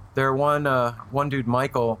there one dude,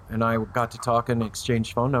 Michael, and I got to talk and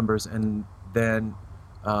exchange phone numbers, and then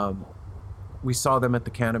we saw them at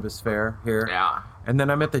the cannabis fair here. Yeah. And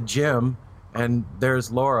then I'm at the gym, and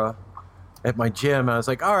there's Laura at my gym. I was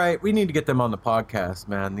like, all right, we need to get them on the podcast,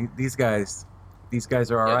 man. These guys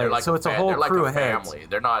are all right. Like so it's a whole crew of family. heads.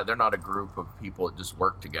 They're not a group of people that just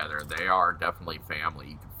work together. They are definitely family.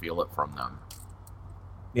 You can feel it from them.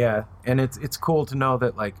 Yeah, and it's cool to know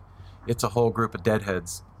that like it's a whole group of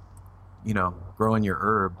deadheads, you know, growing your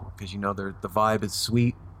herb, because you know the vibe is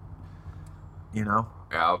sweet, you know.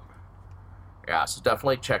 Yeah. So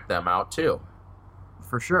definitely check them out too.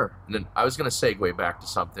 For sure. And then I was going to segue back to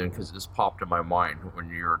something because it just popped in my mind when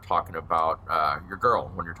you were talking about your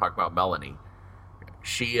girl, when you're talking about Melanie.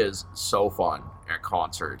 She is so fun at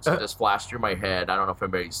concerts. It just flashed through my head. I don't know if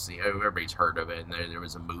everybody's heard of it. And there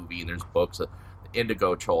was a movie and there's books of the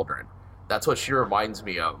Indigo Children. That's what she reminds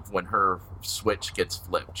me of when her switch gets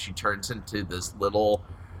flipped. She turns into this little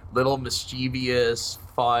mischievous,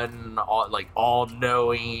 fun,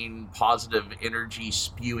 all-knowing, positive energy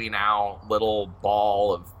spewing out little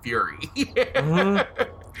ball of fury. Mm-hmm.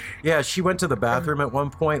 Yeah, she went to the bathroom at one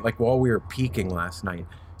point, like while we were peaking last night.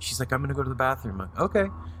 She's like, I'm going to go to the bathroom. I'm like, okay.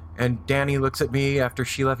 And Danny looks at me after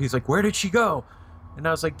she left. He's like, where did she go? And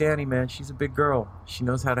I was like, Danny, man, she's a big girl. She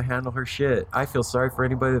knows how to handle her shit. I feel sorry for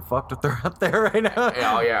anybody that fucked with her up there right now.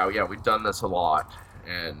 Yeah, we've done this a lot.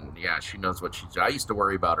 And yeah, she knows what she's doing. I used to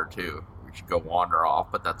worry about her too. We should go wander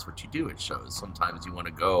off, but that's what you do at shows. Sometimes you want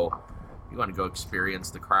to go experience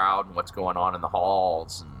the crowd and what's going on in the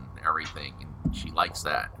halls and everything. And she likes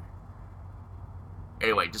that.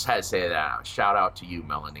 Anyway, just had to say that. Shout out to you,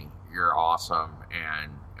 Melanie. You're awesome,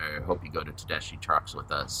 and I hope you go to Tedeschi Trucks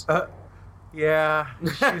with us. Yeah,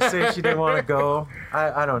 she said she didn't want to go.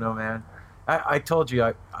 I don't know, man. I told you,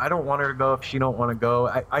 I don't want her to go if she don't want to go.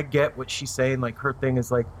 I get what she's saying. Like, her thing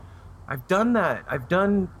is like, I've done that. I've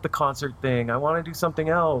done the concert thing. I want to do something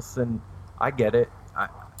else, and I get it.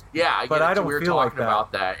 But I don't we were feel talking like that.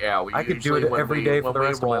 about that. Yeah, I could do it every day for the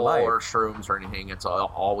rest of my life. Or shrooms or anything, it's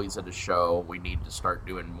always at a show. We need to start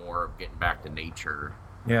doing more of getting back to nature.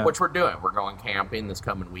 Yeah. Which we're doing. We're going camping this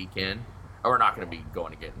coming weekend. We're not going to be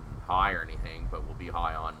going to getting high or anything, but we'll be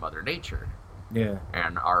high on Mother Nature. Yeah.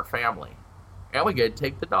 And our family. And we get to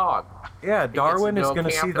take the dog. Yeah, Darwin is going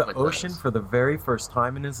to see the camping with ocean us. for the very first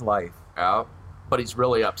time in his life. Yeah. But he's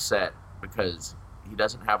really upset because he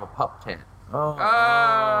doesn't have a pup tent. Oh,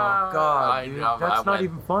 I God, dude. know, That's I not went-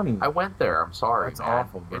 even funny. I went there. I'm sorry, That's man.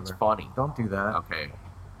 awful, brother. It's funny. Don't do that. Okay.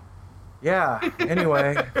 Yeah,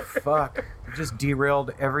 anyway, fuck. It just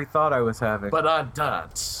derailed every thought I was having. But I'm done.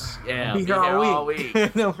 Yeah, Be here all week.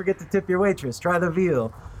 Don't forget to tip your waitress. Try the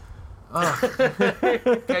veal. Ugh. Can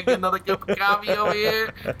I get another cup of coffee over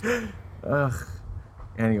here? Ugh.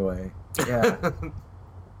 Anyway, yeah.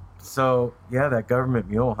 So, yeah, that government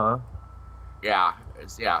mule, huh? Yeah,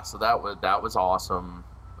 so that was awesome.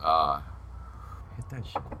 Hit that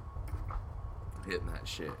shit. Hitting that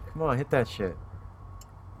shit. Come on, hit that shit.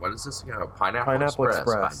 What is this? Pineapple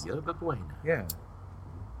Express. by Yerba Buena. Yeah.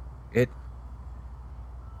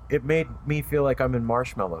 It made me feel like I'm in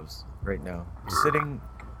marshmallows right now. Sitting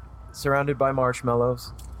surrounded by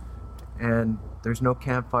marshmallows, and there's no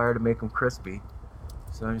campfire to make them crispy.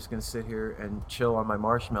 So I'm just going to sit here and chill on my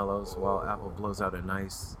marshmallows while Apple blows out a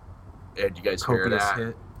nice Did you guys hear copious that?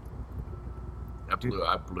 hit. I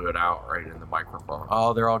blew it out right in the microphone.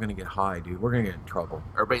 Oh, they're all going to get high, dude. We're going to get in trouble.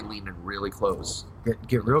 Everybody leaning really close.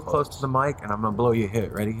 Get real close to the mic, and I'm going to blow you a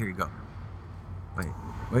hit. Ready? Here you go. Wait.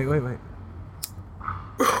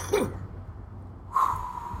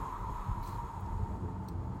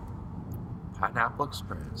 Pineapple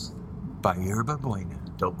Express. By Yerba Buena.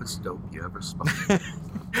 Dopest dope you ever smoked.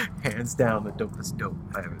 Hands down, the dopest dope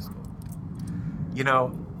I ever smoked. You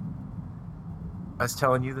know, I was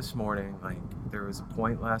telling you this morning, like, there was a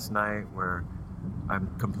point last night where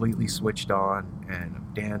I'm completely switched on and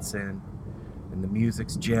I'm dancing and the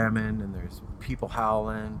music's jamming and there's people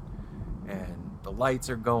howling and the lights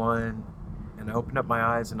are going, and I opened up my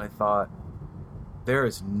eyes and I thought, there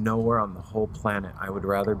is nowhere on the whole planet I would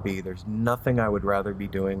rather be. There's nothing I would rather be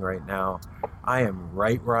doing right now. I am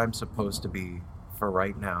right where I'm supposed to be for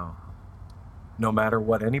right now. No matter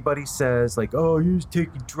what anybody says, like, oh, you're just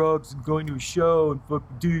taking drugs and going to a show and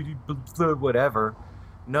fucking dude, whatever.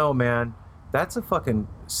 No, man, that's a fucking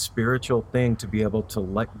spiritual thing, to be able to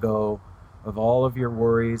let go of all of your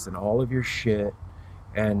worries and all of your shit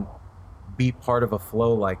and be part of a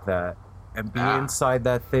flow like that. And be inside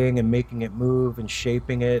that thing and making it move and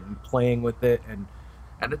shaping it and playing with it. And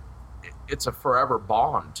it's a forever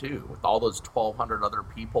bond, too. With all those 1,200 other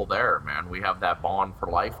people there, man. We have that bond for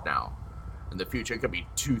life now. In the future, it could be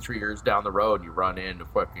 2-3 years down the road, you run into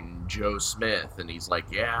fucking Joe Smith, and he's like,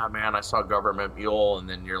 yeah, man, I saw Government Mule. And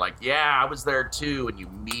then you're like, yeah, I was there, too. And you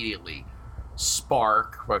immediately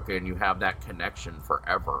spark, fucking, you have that connection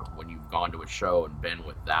forever when you've gone to a show and been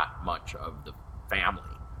with that much of the family.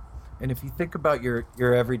 And if you think about your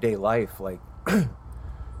everyday life, like,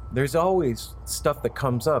 there's always stuff that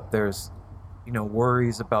comes up. There's,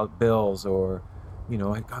 worries about bills, or,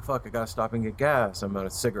 like, oh, fuck, I gotta stop and get gas. I'm out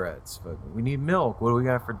of cigarettes. But we need milk. What do we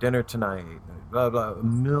got for dinner tonight? Blah, blah. A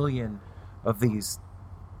million of these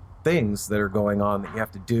things that are going on that you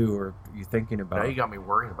have to do or you're thinking about. Now you got me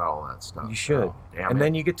worrying about all that stuff. You should. Oh, damn and it.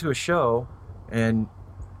 then you get to a show, and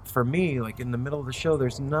for me, like, in the middle of the show,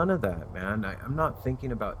 there's none of that, man. I'm not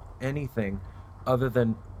thinking about anything other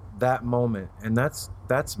than that moment. And that's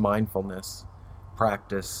mindfulness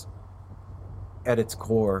practice at its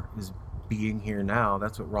core, is being here now.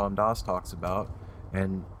 That's what Ram Dass talks about.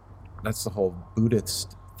 And that's the whole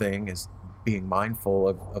Buddhist thing, is being mindful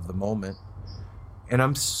of the moment. And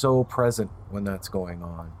I'm so present when that's going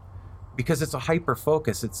on, because it's a hyper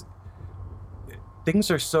focus. Things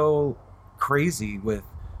are so crazy with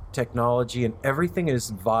technology, and everything is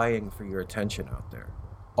vying for your attention out there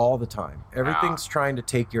all the time. Everything's trying to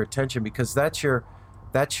take your attention, because that's your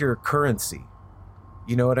currency.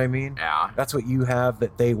 You know what I mean? Yeah. That's what you have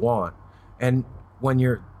that they want. And when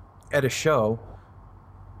you're at a show,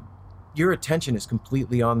 your attention is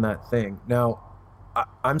completely on that thing. Now,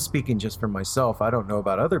 I'm speaking just for myself. I don't know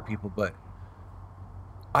about other people, but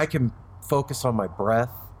I can focus on my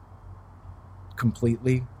breath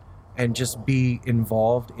completely and just be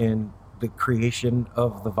involved in the creation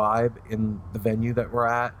of the vibe in the venue that we're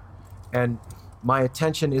at. And my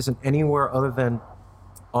attention isn't anywhere other than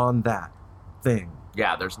on that thing.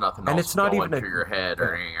 Yeah, there's nothing And else it's not going even through your head,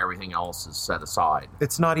 or everything else is set aside.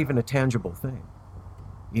 It's not even a tangible thing.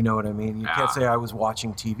 You know what I mean? You Yeah. can't say I was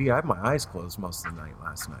watching TV. I had my eyes closed most of the night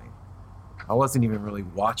last night. I wasn't even really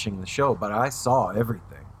watching the show, but I saw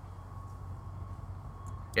everything.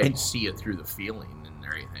 Yeah, And- you see it through the feeling and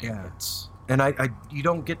everything. Yeah. It's, And you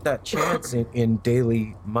don't get that chance in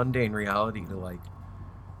daily mundane reality to like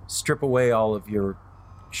strip away all of your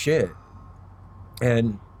shit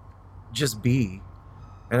and just be.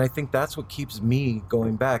 And I think that's what keeps me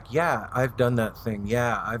going back. Yeah, I've done that thing.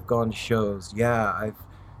 Yeah, I've gone to shows. Yeah, I've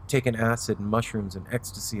taken acid and mushrooms and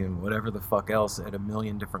ecstasy and whatever the fuck else at a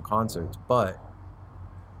million different concerts. But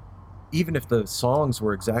even if the songs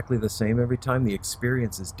were exactly the same every time, the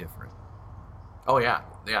experience is different. oh yeah,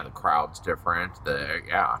 the crowd's different.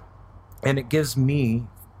 And it gives me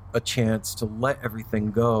a chance to let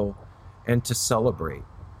everything go and to celebrate.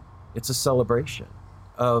 It's a celebration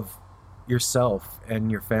of yourself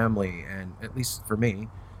and your family, and at least for me,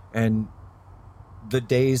 and the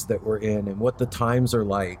days that we're in and what the times are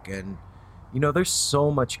like. And you know, there's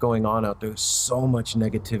so much going on out there, so much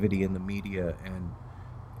negativity in the media and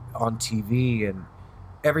on TV, and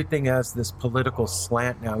everything has this political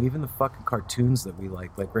slant now. Even the fucking cartoons that we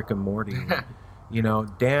like Rick and Morty. You know,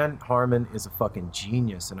 Dan Harmon is a fucking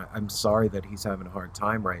genius, and I'm sorry that he's having a hard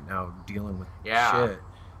time right now dealing with shit,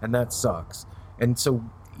 and that sucks. And so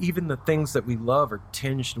even the things that we love are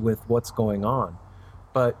tinged with what's going on.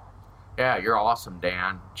 But yeah, you're awesome,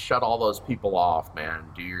 Dan. Shut all those people off, man.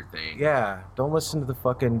 Do your thing. yeah, don't listen to the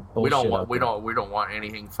fucking bullshit. We don't want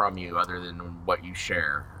anything from you other than what you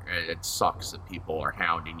share. It sucks that people are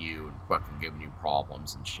hounding you and fucking giving you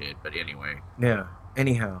problems and shit. But anyway. Yeah.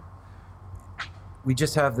 Anyhow, we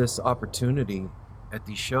just have this opportunity at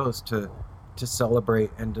these shows to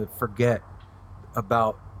celebrate and to forget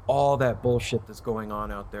about all that bullshit that's going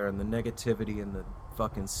on out there, and the negativity and the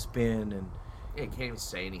fucking spin. And yeah, you can't even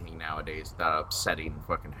say anything nowadays without upsetting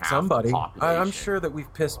fucking half somebody. the population. I'm sure that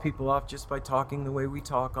we've pissed people off just by talking the way we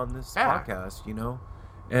talk on this Yeah. podcast, you know?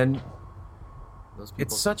 And Those people,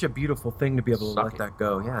 it's such a beautiful thing to be able to Suck let it. that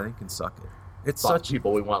go. Yeah, they can suck it. It's not such the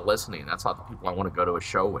people we want listening. That's not the people I want to go to a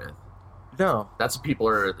show with. no. That's the people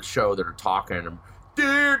that are at the show that are talking. And,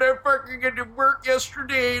 dude, I fucking got to work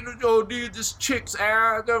yesterday. And, oh, dude, this chick's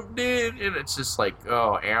ass. Dude. And it's just like,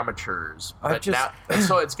 oh, amateurs. But now,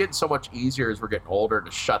 so it's getting so much easier as we're getting older to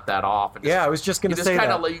shut that off. And Yeah, I was just gonna say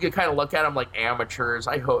that. You can kind of look at them like amateurs.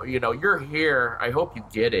 I hope, you're here. I hope you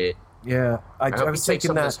get it. Yeah, I hope was you take thinking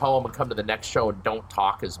some of that. this home and come to the next show and don't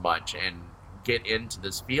talk as much and get into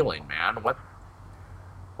this feeling, man.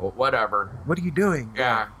 Whatever. What are you doing?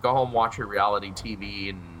 Yeah, go home, watch your reality TV,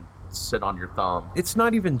 and sit on your thumb. It's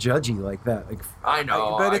not even judgy like that. Like I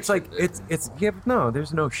know, but I it's like shouldn't. it's yeah. No,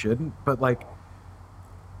 there's no shouldn't. But like,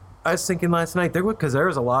 I was thinking last night because there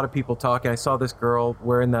was a lot of people talking. I saw this girl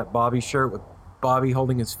wearing that Bobby shirt with Bobby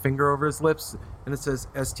holding his finger over his lips, and it says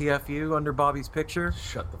STFU under Bobby's picture.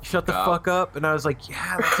 Shut the fuck up. And I was like,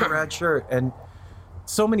 yeah, that's a rad shirt. And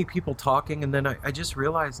so many people talking, and then I just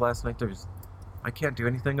realized last night I can't do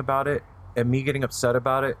anything about it, and me getting upset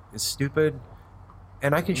about it is stupid,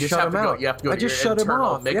 and I can You just shut have them to go. out. You have to go I to just your shut them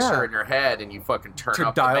internal off. mixer Yeah. in your head, and you fucking turn To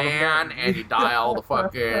up the dial them band, down. and you dial the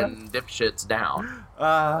fucking dipshits down.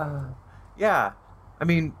 Yeah. I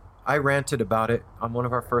mean, I ranted about it on one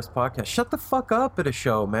of our first podcasts. Shut the fuck up at a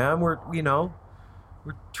show, man. We're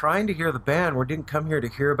trying to hear the band. We didn't come here to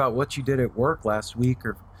hear about what you did at work last week,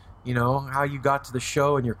 or how you got to the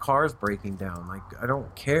show and your car's breaking down. Like, I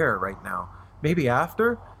don't care right now. Maybe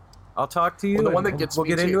after I'll talk to you. Well, the one and that gets we'll me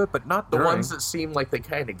get too- into it, but not The during. ones that seem like they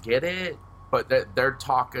kind of get it, but they're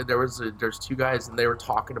talking. There's two guys, and they were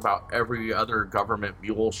talking about every other Government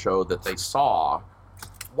Mule show that they saw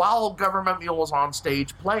while Government Mule was on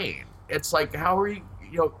stage playing. It's like, how are you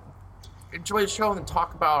enjoy the show and then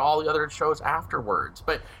talk about all the other shows afterwards.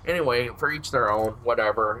 But anyway, for each their own,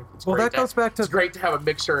 whatever. It's Well, great that goes back to- It's great to have a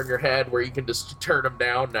mixer in your head where you can just turn them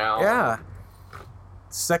down now. Yeah.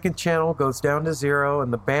 Second channel goes down to 0,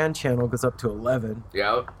 and the band channel goes up to 11.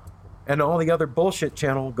 Yeah. And all the other bullshit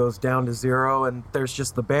channel goes down to 0, and there's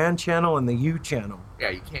just the band channel and the U channel. Yeah,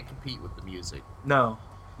 you can't compete with the music. No,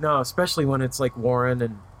 especially when it's like Warren,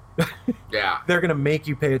 and Yeah. they're gonna make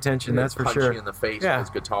you pay attention. That's for Punch sure. you in the face Yeah. with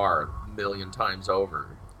his guitar a million times over.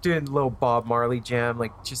 Doing a little Bob Marley jam,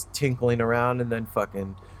 like just tinkling around, and then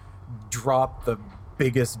fucking drop the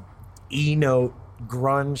biggest E note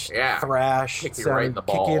grunge Yeah. thrash Kick you sound, right in the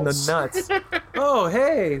kick you in the balls. nuts. Oh,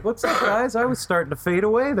 hey, what's up, guys? I was starting to fade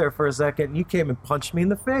away there for a second, and you came and punched me in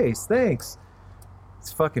the face. Thanks.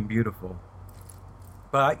 It's fucking beautiful.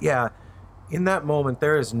 But yeah, in that moment,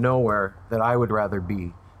 there is nowhere that I would rather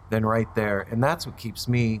be than right there. And that's what keeps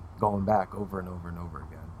me going back over and over and over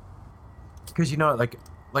again. Because, you know,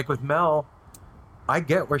 like with Mel, I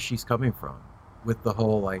get where she's coming from with the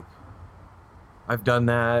whole, like, I've done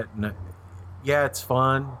that, and yeah, it's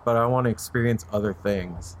fun, but I want to experience other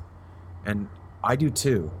things. And I do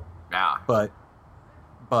too. Yeah. But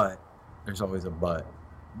there's always a but.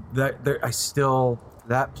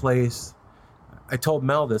 That place, I told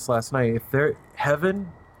Mel this last night, if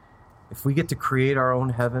we get to create our own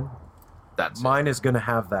heaven, mine is going to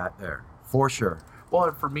have that there, for sure. Well,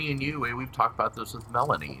 and for me and you, we've talked about this with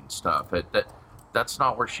Melanie and stuff. That's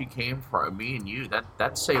not where she came from. Me and you,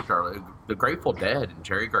 that saved the Grateful Dead and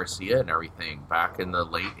Jerry Garcia and everything back in the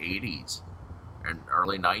late 80s and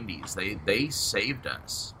early 90s. They saved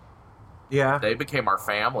us. Yeah. They became our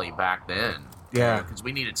family back then. Yeah. Because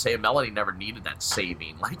we needed saving. Melanie never needed that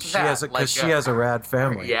saving like she that. She has a rad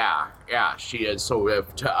family. Yeah, she is. So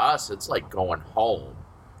to us, it's like going home.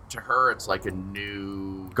 To her, it's like a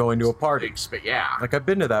new... Going to a party. Yeah. Like, I've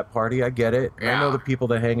been to that party. I get it. Yeah. I know the people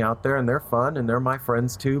that hang out there, and they're fun, and they're my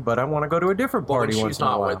friends, too, but I want to go to a different party once in a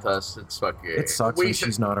while. When she's not with us, it's fucking... It sucks when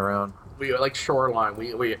she's not around. We like Shoreline.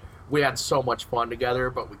 We had so much fun together,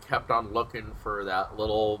 but we kept on looking for that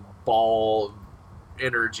little ball of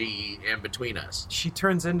energy in between us. She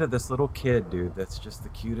turns into this little kid, dude, that's just the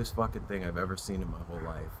cutest fucking thing I've ever seen in my whole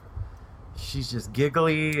life. She's just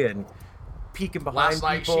giggly and... peeking behind Last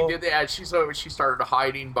night people. she did that. She started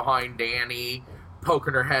hiding behind Danny,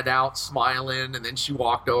 poking her head out, smiling, and then she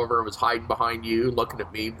walked over and was hiding behind you, looking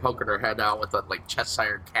at me, poking her head out with a like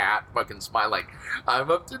Cheshire cat, fucking smile like,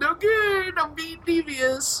 I'm up to no good. I'm being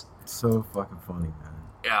devious. It's so fucking funny, man.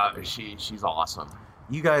 Yeah, she's awesome.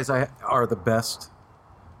 You guys are the best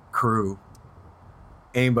crew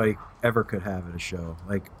anybody ever could have at a show.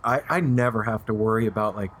 Like I never have to worry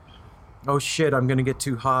about like, oh shit, I'm gonna get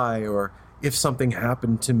too high, or if something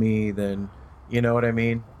happened to me, then, you know what I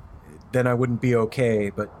mean? Then I wouldn't be okay.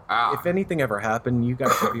 But if anything ever happened, you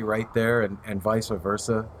guys would be right there, and vice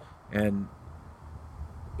versa. And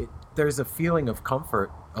there's a feeling of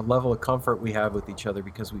comfort, a level of comfort we have with each other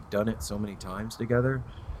because we've done it so many times together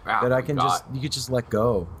that you could just let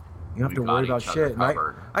go. You don't have to worry about shit. And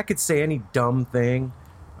I could say any dumb thing.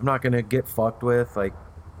 I'm not going to get fucked with. Like,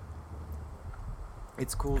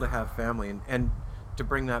 it's cool to have family. And to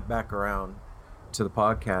bring that back around to the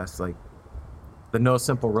podcast, like the No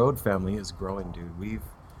Simple Road family is growing, dude.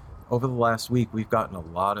 Over the last week, we've gotten a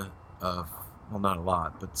lot of well, not a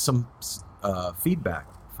lot, but some feedback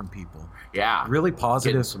from people. Yeah. Really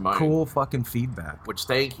positive, cool fucking feedback. Which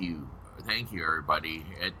thank you everybody.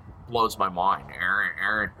 It blows my mind.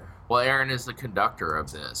 Aaron is the conductor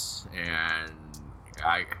of this, and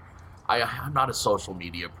I'm not a social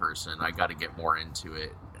media person. I got to get more into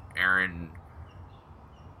it. Aaron,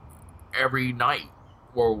 every night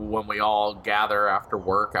when we all gather after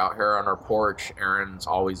work out here on our porch, Aaron's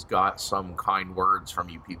always got some kind words from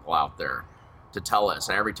you people out there to tell us.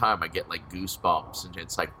 And every time I get like goosebumps, and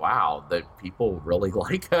it's like, wow, that people really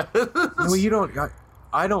like us. Well,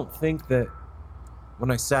 I don't think that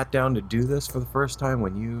when I sat down to do this for the first time,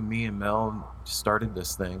 when me and Mel started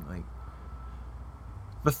this thing, like,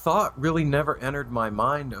 the thought really never entered my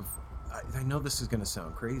mind of, I know this is going to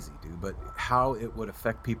sound crazy, dude, but how it would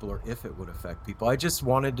affect people, or if it would affect people. I just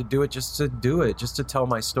wanted to do it just to tell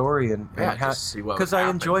my story and see what because I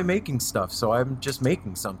enjoy making stuff, so I'm just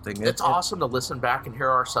making something. It's awesome to listen back and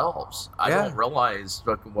hear ourselves. I don't realize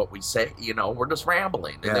what we say, we're just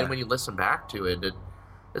rambling, and then when you listen back to it,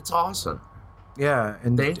 it's awesome. Yeah,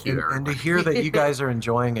 and thank you, and to hear that you guys are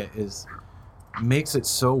enjoying it makes it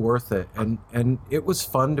so worth it, and it was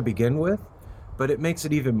fun to begin with. But it makes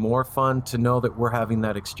it even more fun to know that we're having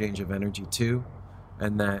that exchange of energy too,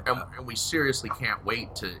 and that. And we seriously can't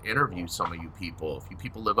wait to interview some of you people. If you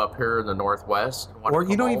people live up here in the Northwest, or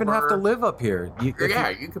you don't even have to live up here. You could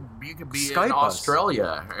be in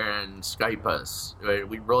Australia and Skype us.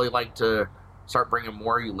 We'd really like to start bringing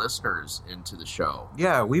more of you listeners into the show.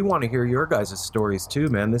 Yeah, we want to hear your guys' stories too,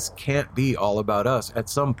 man. This can't be all about us. At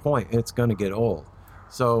some point, it's going to get old.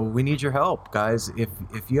 So we need your help, guys. If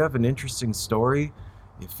you have an interesting story,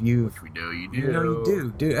 which we know you do. You know you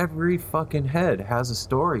do. Dude, every fucking head has a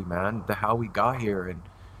story, man. How we got here, and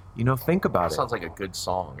think about it. Sounds like a good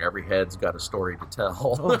song. Every head's got a story to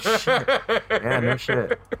tell. Oh shit. Yeah, no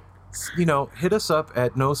shit. Hit us up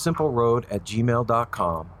at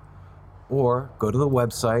nosimpleroad@gmail.com, or go to the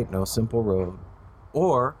website, No Simple Road,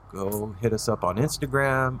 or go hit us up on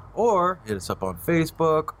Instagram, or hit us up on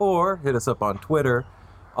Facebook, or hit us up on Twitter.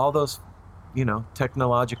 All those,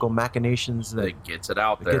 technological machinations that It gets it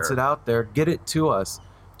out there. gets it out there. Get it to us.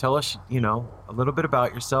 Tell us, a little bit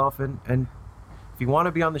about yourself. And if you want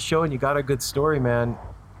to be on the show and you got a good story, man,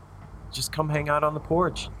 just come hang out on the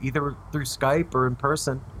porch, either through Skype or in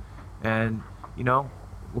person. And,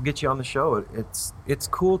 we'll get you on the show. It's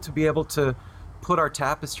cool to be able to put our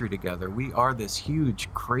tapestry together. We are this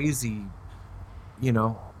huge, crazy,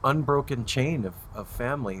 unbroken chain of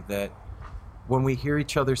family that when we hear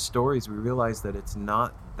each other's stories, we realize that it's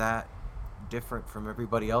not that different from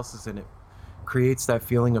everybody else's, and it creates that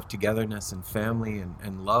feeling of togetherness and family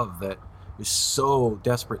and love that is so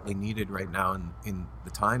desperately needed right now in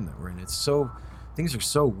the time that we're in. Things are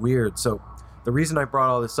so weird. So the reason I brought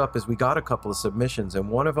all this up is we got a couple of submissions, and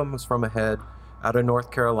one of them was from a head out of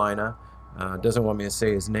North Carolina. Doesn't want me to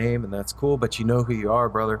say his name, and that's cool, but you know who you are,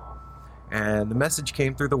 brother. And the message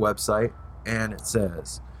came through the website, and it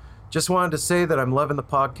says, "Just wanted to say that I'm loving the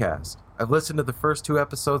podcast. I've listened to the first 2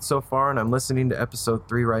 episodes so far, and I'm listening to episode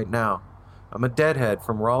 3 right now. I'm a deadhead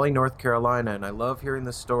from Raleigh, North Carolina, and I love hearing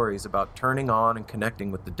the stories about turning on and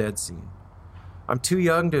connecting with the dead scene. I'm too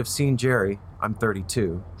young to have seen Jerry. I'm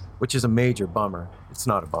 32, which is a major bummer. It's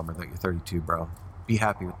not a bummer that you're 32, bro. Be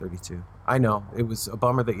happy with 32. I know, it was a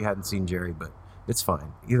bummer that you hadn't seen Jerry, but it's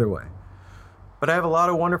fine, either way. But I have a lot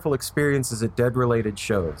of wonderful experiences at dead-related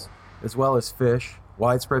shows, as well as Fish,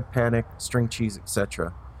 Widespread Panic, String Cheese,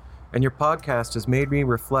 etc. And your podcast has made me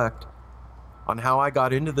reflect on how I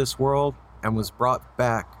got into this world and has brought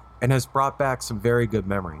back some very good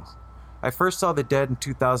memories. I first saw the Dead in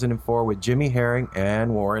 2004 with Jimmy Herring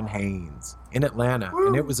and Warren Haynes in Atlanta,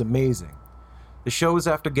 and it was amazing. The show was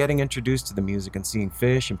after getting introduced to the music and seeing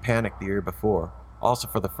Fish and Panic the year before, also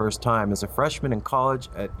for the first time as a freshman in college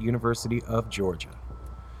at University of Georgia.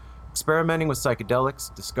 Experimenting with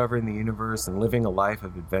psychedelics, discovering the universe, and living a life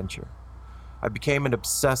of adventure. I became an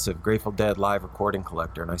obsessive Grateful Dead live recording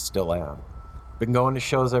collector, and I still am. Been going to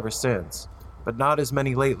shows ever since, but not as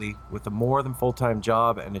many lately, with a more than full-time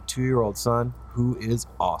job and a 2-year-old son who is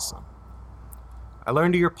awesome. I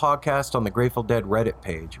learned of your podcast on the Grateful Dead Reddit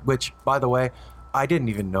page, which, by the way, I didn't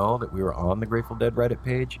even know that we were on the Grateful Dead Reddit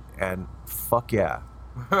page, and fuck yeah.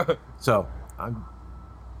 So, here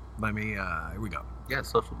we go. Yeah,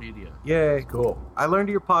 social media. Yay. Cool. I learned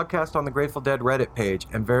of your podcast on the Grateful Dead Reddit page,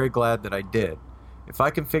 and very glad that I did. If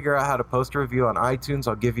I can figure out how to post a review on iTunes,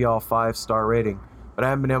 I'll give you all a 5-star rating, but I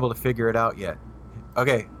haven't been able to figure it out yet.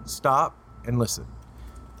 Okay, stop and listen.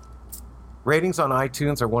 Ratings on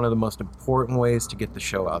iTunes are one of the most important ways to get the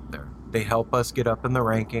show out there. They help us get up in the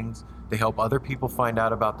rankings. They help other people find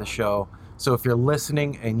out about the show. So if you're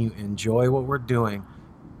listening and you enjoy what we're doing,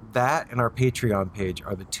 that and our Patreon page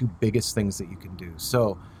are the 2 biggest things that you can do.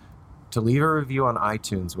 So to leave a review on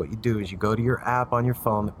iTunes, what you do is you go to your app on your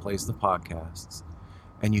phone that plays the podcasts,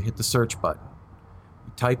 and you hit the search button.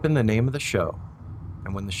 You type in the name of the show,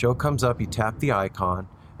 and when the show comes up, you tap the icon,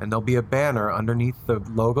 and there'll be a banner underneath the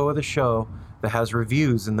logo of the show that has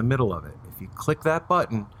reviews in the middle of it. If you click that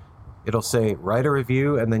button, it'll say write a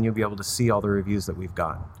review, and then you'll be able to see all the reviews that we've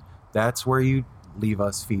gotten. That's where you leave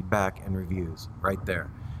us feedback and reviews, right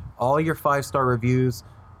there. All your 5-star reviews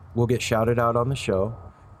will get shouted out on the show,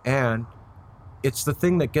 and it's the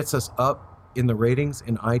thing that gets us up in the ratings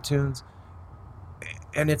in iTunes,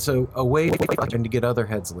 and it's a way to get other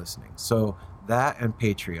heads listening. So that and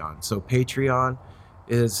Patreon. So Patreon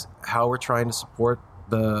is how we're trying to support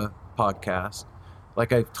the podcast.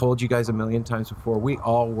 Like I've told you guys a million times before, we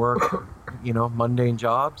all work, mundane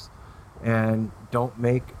jobs and don't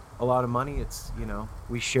make a lot of money. It's,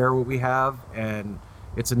 we share what we have and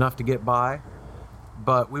it's enough to get by.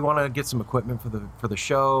 But we want to get some equipment for the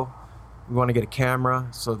show. We want to get a camera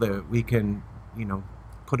so that we can,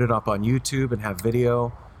 put it up on YouTube and have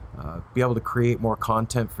video, be able to create more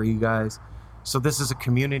content for you guys. So this is a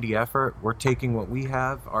community effort. We're taking what we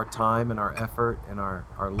have, our time and our effort and our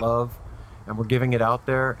love, and we're giving it out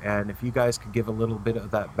there. And if you guys could give a little bit of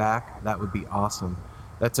that back, that would be awesome.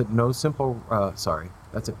 That's at that's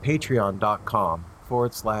at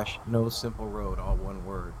patreon.com/NoSimpleRoad, all one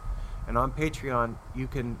word. And on Patreon, you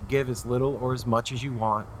can give as little or as much as you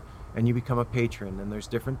want, and you become a patron. And there's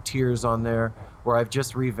different tiers on there where I've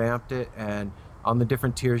just revamped it, and on the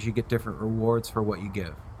different tiers, you get different rewards for what you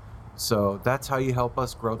give. So that's how you help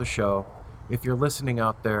us grow the show. If you're listening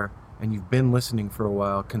out there and you've been listening for a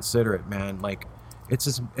while, consider it, man. Like,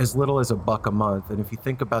 it's as little as $1 a month. And if you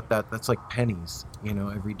think about that, that's like pennies,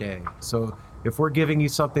 every day. So if we're giving you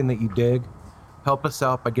something that you dig, help us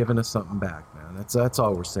out by giving us something back, man. That's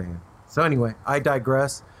all we're saying. So anyway, I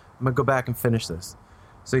digress. I'm going to go back and finish this.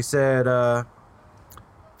 So he said,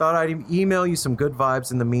 thought I'd email you some good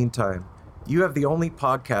vibes in the meantime. You have the only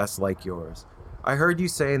podcast like yours. I heard you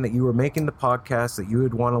saying that you were making the podcast that you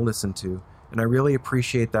would want to listen to, and I really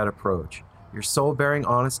appreciate that approach. Your soul-bearing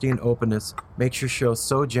honesty and openness makes your show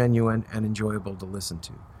so genuine and enjoyable to listen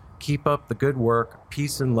to. Keep up the good work.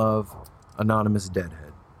 Peace and love, Anonymous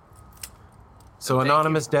Deadhead. So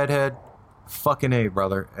Anonymous Deadhead, fucking A,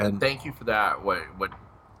 brother. And thank you for that. What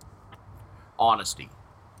honesty.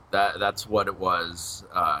 That's what it was.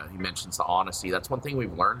 He mentions the honesty. That's one thing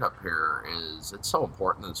we've learned up here is it's so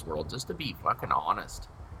important in this world just to be fucking honest.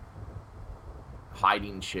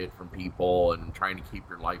 Hiding shit from people and trying to keep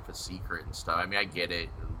your life a secret and stuff. I mean, I get it.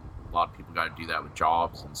 A lot of people got to do that with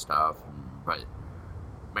jobs and stuff. But,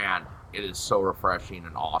 man, it is so refreshing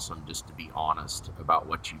and awesome just to be honest about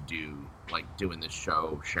what you do. Like doing this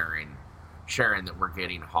show, sharing that we're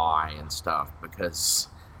getting high and stuff. Because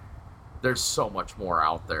there's so much more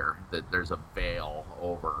out there that there's a veil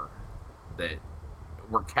over that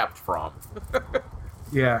we're kept from.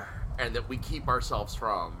 yeah. And that we keep ourselves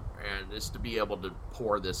from. And just to be able to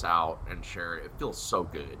pour this out and share it, it feels so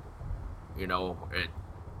good. You know,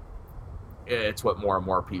 it's what more and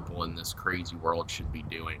more people in this crazy world should be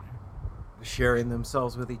doing. Sharing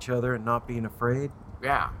themselves with each other and not being afraid.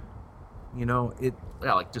 Yeah. You know,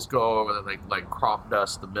 Yeah, like just go over like crop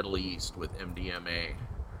dust the Middle East with MDMA.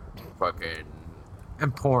 Fucking.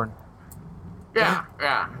 And porn. Yeah.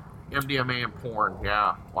 MDMA and porn.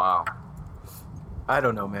 Yeah. Wow. I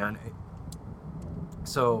don't know, man.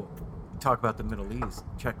 So, talk about the Middle East.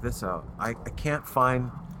 Check this out. I can't find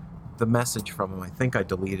the message from him. I think I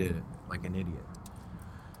deleted it like an idiot.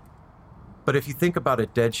 But if you think about a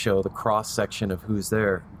Dead show, the cross section of who's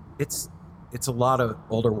there, it's a lot of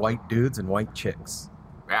older white dudes and white chicks.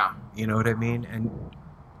 Yeah. You know what I mean? And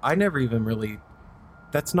I never even really...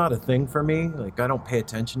 That's not a thing for me. Like, I don't pay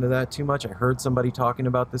attention to that too much. I heard somebody talking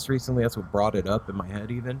about this recently. That's what brought it up in my head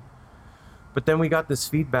even. But then we got this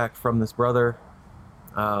feedback from this brother...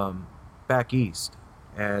 back east,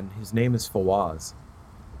 and his name is Fawaz,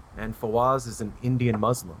 and Fawaz is an Indian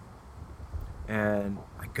Muslim, and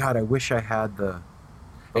God, I wish I had the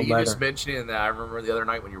you letter. Just mentioning that, I remember the other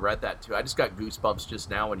night when you read that too. I just got goosebumps just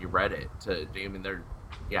now when you read it. I mean,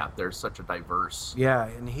 they're such a diverse. Yeah,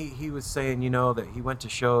 and he was saying, you know, that he went to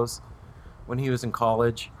shows when he was in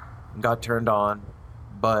college and got turned on,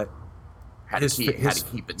 but had to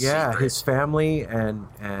keep it yeah, secret. his family and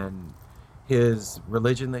his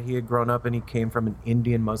religion that he had grown up in, he came from an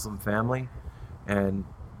Indian Muslim family, and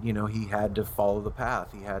you know, he had to follow the path.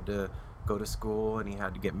 He had to go to school and he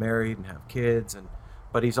had to get married and have kids,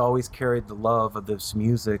 but he's always carried the love of this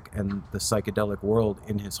music and the psychedelic world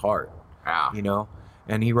in his heart. Yeah. You know,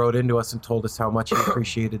 and he wrote into us and told us how much he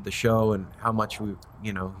appreciated the show and how much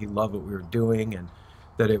he loved what we were doing, and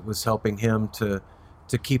that it was helping him to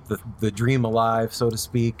keep the dream alive, so to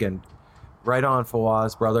speak. And right on,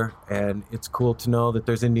 Fawaz, brother. And it's cool to know that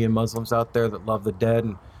there's Indian Muslims out there that love the Dead,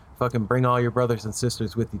 and fucking bring all your brothers and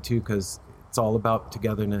sisters with you too, because it's all about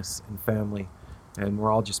togetherness and family, and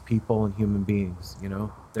we're all just people and human beings. You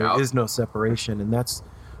know, there is no separation, and that's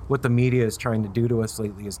what the media is trying to do to us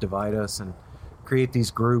lately: is divide us and create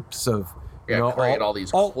these groups of create all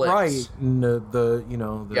these cliques. Right, and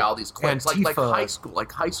all these cliques, Antifa.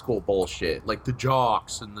 like high school bullshit, like the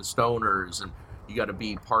jocks and the stoners, and you got to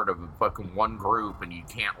be part of a fucking one group, and you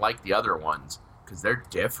can't like the other ones because they're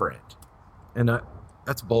different. And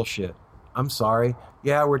that's bullshit. I'm sorry.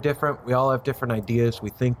 Yeah, we're different. We all have different ideas. We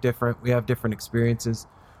think different. We have different experiences.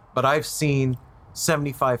 But I've seen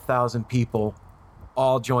 75,000 people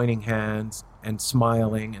all joining hands and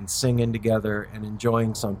smiling and singing together and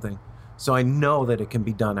enjoying something. So I know that it can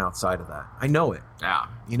be done outside of that. I know it. Yeah.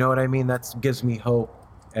 You know what I mean? That gives me hope.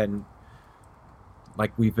 And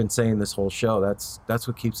like we've been saying this whole show, that's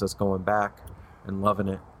what keeps us going back and loving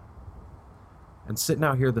it. And sitting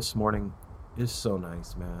out here this morning is so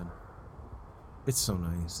nice, man. It's so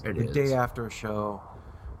nice. The day after a show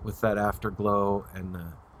with that afterglow, and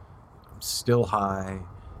I'm still high,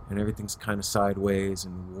 and everything's kind of sideways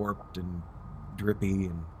and warped and drippy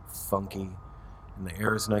and funky, and the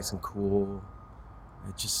air is nice and cool.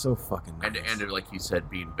 It's just so fucking nice. And like you said,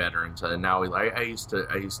 being veterans, and now I used to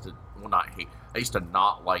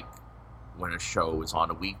not like when a show was on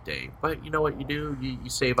a weekday. But you know what you do? You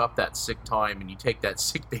save up that sick time, and you take that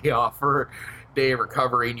sick day off for a day of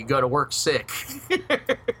recovery, and you go to work sick.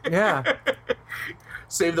 Yeah.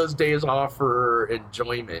 Save those days off for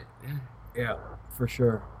enjoyment. Yeah, for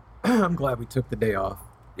sure. I'm glad we took the day off.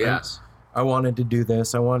 Yes. I wanted to do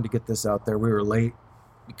this. I wanted to get this out there. We were late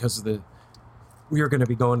because we were going to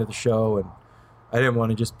be going to the show, and I didn't want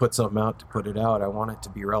to just put something out to put it out. I want it to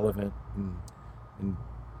be relevant and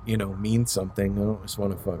you know, mean something. I don't just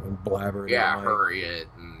want to fucking blabber it. Yeah, hurry it.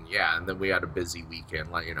 And then we had a busy weekend.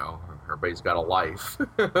 Like, you know, everybody's got a life.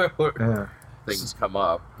 Yeah. Things come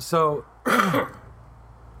up. So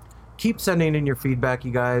keep sending in your feedback,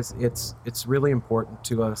 you guys. It's really important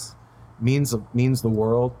to us. Means the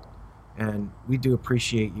world, and we do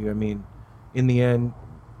appreciate you. I mean, in the end,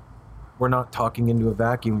 we're not talking into a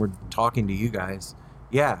vacuum. We're talking to you guys.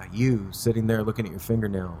 Yeah, you sitting there looking at your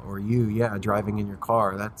fingernail, or you, driving in your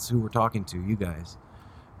car. That's who we're talking to, you guys.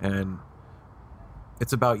 And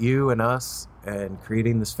it's about you and us and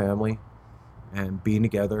creating this family and being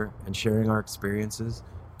together and sharing our experiences,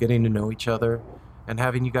 getting to know each other, and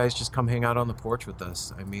having you guys just come hang out on the porch with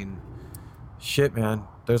us. I mean, shit, man,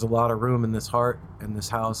 there's a lot of room in this heart and this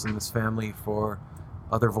house and this family for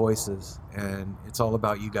other voices, and it's all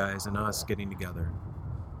about you guys and us getting together.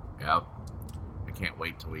 Yep. I can't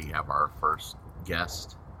wait till we have our first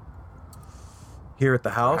guest here at the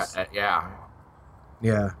house.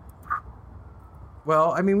 Yeah.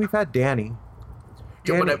 Well, I mean, we've had Danny.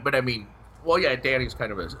 Yeah, but I mean, well, yeah, Danny's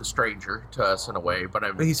kind of a stranger to us in a way, but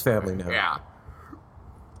I mean, he's family now. Yeah.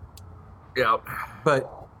 Yep.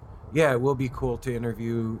 But yeah, it will be cool to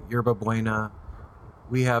interview Yerba Buena.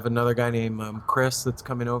 We have another guy named Chris that's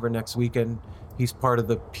coming over next weekend. He's part of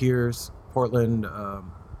the Piers Portland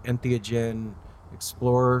Entheogen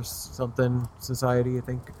Explorers something Society, I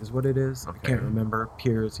think is what it is. Okay. I can't remember.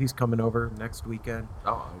 Piers. He's coming over next weekend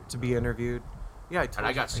to be interviewed. Yeah,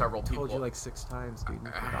 I got several people. I told you like 6 times, dude.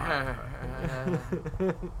 I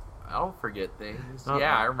don't forget things.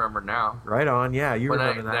 Yeah, I remember now. Right on. Yeah, you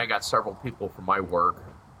remember that. I got several people from my work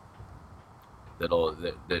that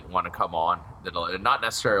want to come on. That'll not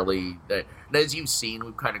necessarily. As you've seen,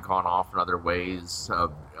 we've kind of gone off in other ways,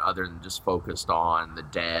 other than just focused on the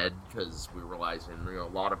dead, because we're realizing a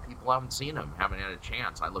lot of people haven't seen them, haven't had a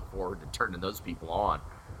chance. I look forward to turning those people on.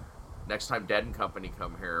 Next time Dead and Company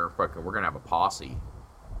come here, we're gonna have a posse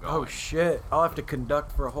going. Oh shit! I'll have to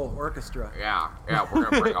conduct for a whole orchestra. Yeah, we're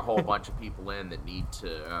gonna bring a whole bunch of people in that need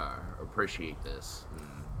to appreciate this.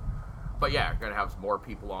 But yeah, we're gonna have more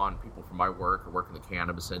people on. People from my work. I work in the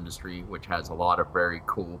cannabis industry, which has a lot of very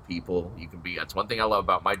cool people. You can be. That's one thing I love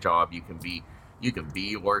about my job. You can be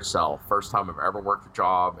yourself. First time I've ever worked a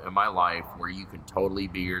job in my life where you can totally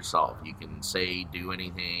be yourself. You can say, do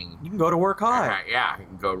anything. You can go to work high. Yeah, you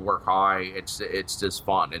can go to work high. It's just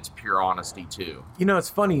fun. It's pure honesty too. You know, it's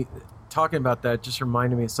funny talking about that. Just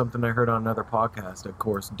reminded me of something I heard on another podcast. Of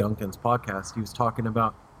course, Duncan's podcast. He was talking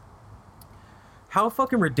about how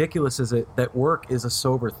fucking ridiculous is it that work is a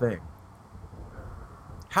sober thing.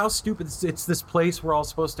 How stupid. It's this place we're all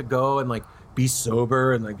supposed to go and like be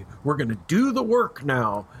sober and like we're gonna do the work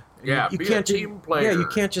now. Yeah, you can't a team player. Yeah, you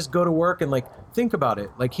can't just go to work and like think about it.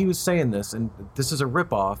 Like he was saying this, and this is a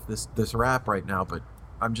ripoff, this rap right now, but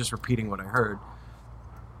I'm just repeating what I heard.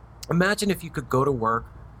 Imagine if you could go to work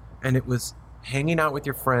and it was hanging out with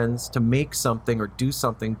your friends to make something or do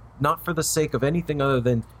something, not for the sake of anything other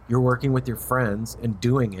than you're working with your friends and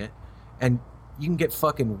doing it, and you can get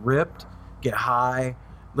fucking ripped, get high,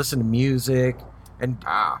 listen to music, and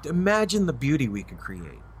imagine the beauty we could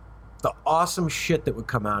create. The awesome shit that would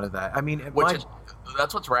come out of that. I mean,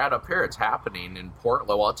 that's what's rad up here. It's happening in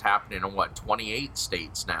Portland. Well, it's happening in 28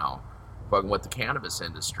 states now, fucking with the cannabis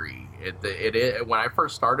industry. It when I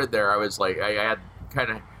first started there, I was like, I had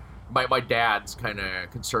kind of my dad's kind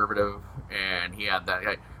of conservative, and he had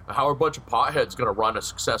that. How are a bunch of potheads going to run a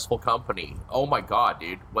successful company? Oh my God,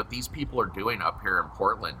 dude! What these people are doing up here in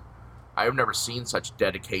Portland, I've never seen such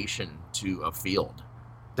dedication to a field.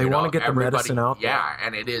 They want to get the medicine out there. Yeah,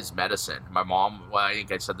 and it is medicine. My mom, well, I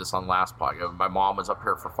think I said this on the last podcast. My mom was up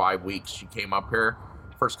here for 5 weeks. She came up here.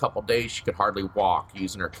 First couple of days, she could hardly walk,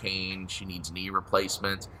 using her cane. She needs knee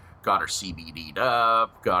replacements. Got her CBD'd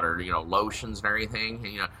up. Got her, lotions and everything.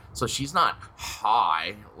 And, so she's not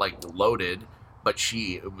high, like loaded, but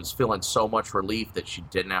she was feeling so much relief that she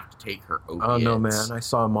didn't have to take her opiates. Oh, no, man. I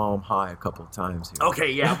saw Mom high a couple of times here.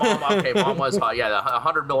 Okay, yeah, Mom was high. Yeah, the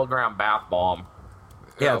 100 milligram bath bomb.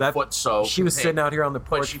 Yeah, that foot soaked. She was sitting out here on the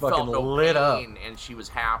porch, she fucking felt no lit up, and she was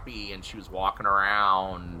happy, and she was walking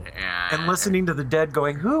around and listening to the Dead,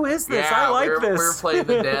 going, "Who is this? Yeah, I like this." We were playing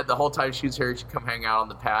the Dead the whole time she was here. She'd come hang out on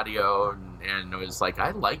the patio, and it was like,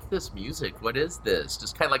 "I like this music. What is this?"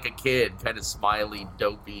 Just kind of like a kid, kind of smiley,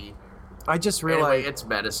 dopey. I just realized anyway, it's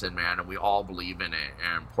medicine, man, and we all believe in it.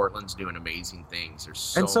 And Portland's doing amazing things.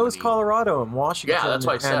 There's and so is Colorado and Washington. Yeah, that's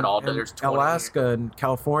why I said there's 20, Alaska and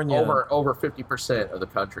California. Over 50% of the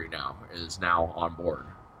country now is now on board.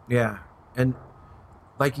 Yeah, and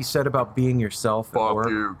like you said about being yourself at Fuck work.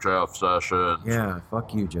 you, Jeff Sessions. Yeah,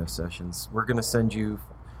 fuck you, Jeff Sessions. We're gonna send you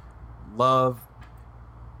love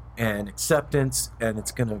and acceptance, and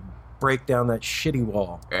it's gonna break down that shitty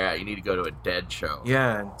wall. Yeah, you need to go to a Dead show.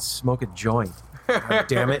 Yeah, and smoke a joint. God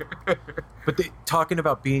damn it. But talking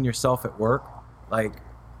about being yourself at work, like,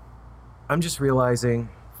 I'm just realizing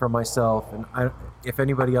for myself, and if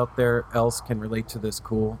anybody out there else can relate to this,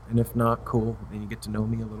 cool. And if not, cool. Then you get to know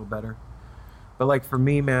me a little better. But like for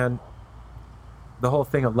me, man, the whole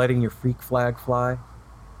thing of letting your freak flag fly,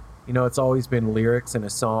 you know, it's always been lyrics in a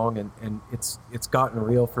song, and it's gotten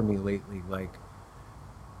real for me lately. Like,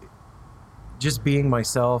 just being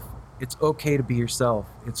myself. It's okay to be yourself.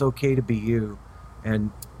 It's okay to be you.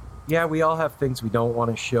 And yeah, we all have things we don't want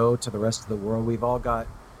to show to the rest of the world. We've all got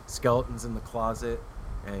skeletons in the closet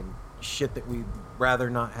and shit that we'd rather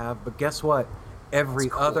not have. But guess what? Every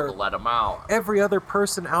It's cool other to let them out. every other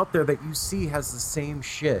person out there that you see has the same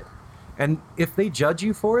shit. And if they judge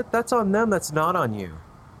you for it, that's on them. That's not on you.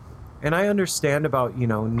 And I understand about, you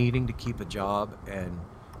know, needing to keep a job and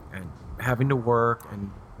having to work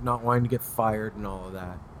and not wanting to get fired and all of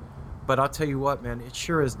that. But I'll tell you what, man, it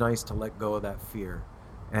sure is nice to let go of that fear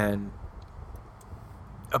and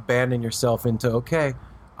abandon yourself into, okay,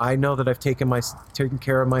 I know that I've taken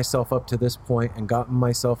care of myself up to this point and gotten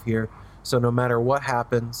myself here. So no matter what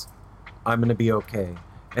happens, I'm going to be okay.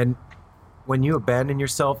 And when you abandon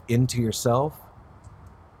yourself into yourself,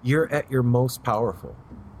 you're at your most powerful.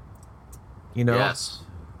 You know? Yes.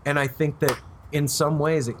 And I think that in some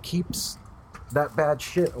ways it keeps that bad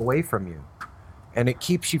shit away from you. And it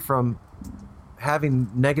keeps you from having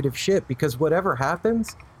negative shit, because whatever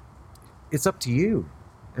happens, it's up to you.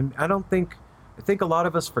 And I think a lot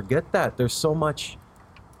of us forget that. There's so much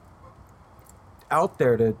out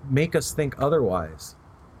there to make us think otherwise.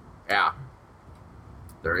 Yeah.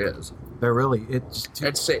 There is. There really, Now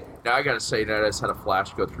I gotta say that I just had a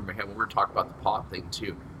flash go through my head when we were talking about the pot thing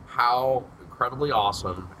too. How incredibly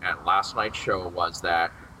awesome at last night's show was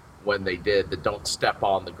that when they did the Don't Step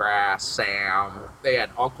on the Grass, Sam. They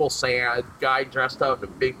had Uncle Sam, a guy dressed up in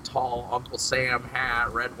a big, tall Uncle Sam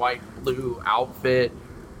hat, red, white, blue outfit,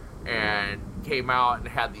 and came out and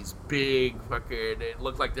had these big fucking, it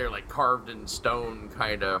looked like they're like carved in stone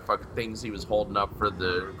kind of fucking things he was holding up for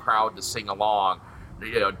the crowd to sing along.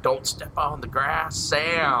 You know, don't step on the grass,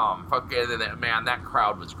 Sam. Fucking, man, that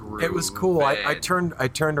crowd was grooving. It was cool. I turned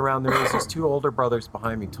around. There was these two older brothers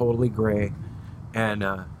behind me, totally gray, and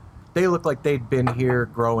they looked like they'd been here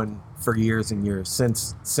growing for years and years,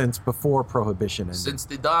 since before Prohibition ended. Since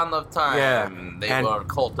the dawn of time, they were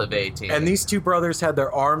cultivating. And these two brothers had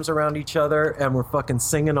their arms around each other and were fucking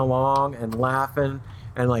singing along and laughing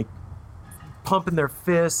and like pumping their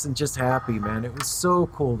fists and just happy, man. It was so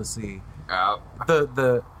cool to see.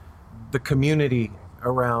 The community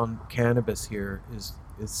around cannabis here is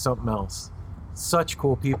something else. Such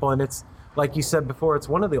cool people, and it's like you said before, it's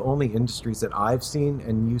one of the only industries that I've seen,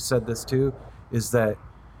 and you said this too, is that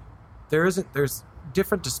there's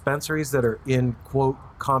different dispensaries that are in quote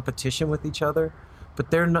competition with each other,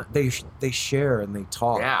 but they're not. They share and they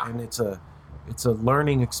talk, and it's a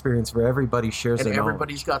learning experience for everybody. Shares and their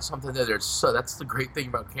everybody's got something there. That's the great thing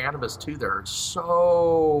about cannabis too. There are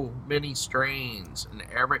so many strains, and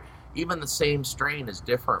even the same strain is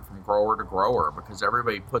different from grower to grower because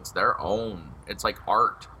everybody puts their own. It's like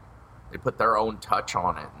art. They put their own touch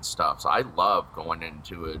on it and stuff. So I love going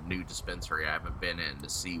into a new dispensary I haven't been in to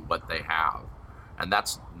see what they have. And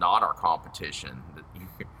that's not our competition.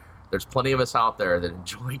 There's plenty of us out there that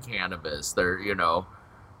enjoy cannabis. The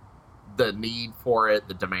need for it,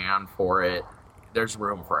 the demand for it, there's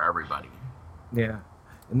room for everybody. Yeah.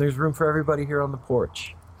 And there's room for everybody here on the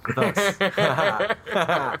porch with us.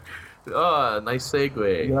 Oh, nice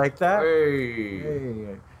segue. You like that?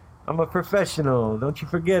 Hey. I'm a professional. Don't you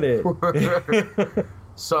forget it.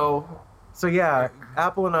 So yeah,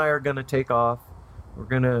 Apple and I are going to take off. We're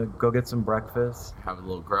going to go get some breakfast. Have a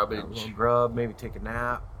little grubbage. A little grub, maybe take a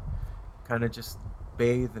nap. Kind of just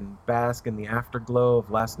bathe and bask in the afterglow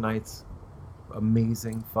of last night's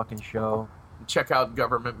amazing fucking show. Check out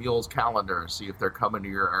Government Mule's calendar. See if they're coming to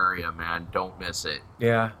your area, man. Don't miss it.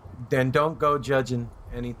 Yeah. Then don't go judging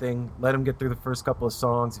anything. Let them get through the first couple of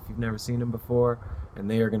songs if you've never seen them before, and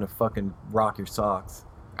they are going to fucking rock your socks.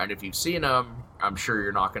 And if you've seen them, I'm sure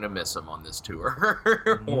you're not going to miss them on this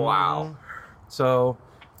tour. Wow. So,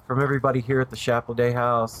 from everybody here at the Chapel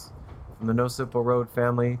House, from the No Simple Road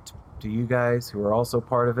family, to you guys who are also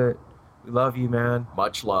part of it, we love you, man.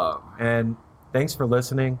 Much love. And thanks for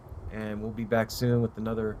listening, and we'll be back soon with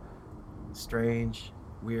another strange,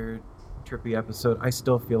 weird, trippy episode. I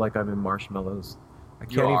still feel like I'm in Marshmallows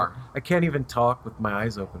I can't even talk with my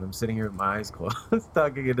eyes open. I'm sitting here with my eyes closed,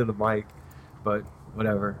 talking into the mic. But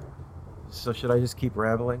whatever. So should I just keep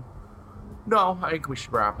rambling? No, I think we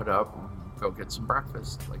should wrap it up and go get some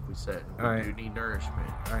breakfast, like we said. We do need nourishment.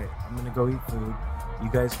 All right, I'm going to go eat food. You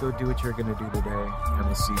guys go do what you're going to do today, and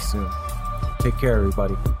we'll see you soon. Take care,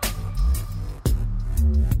 everybody.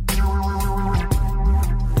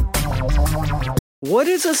 What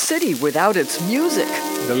is a city without its music?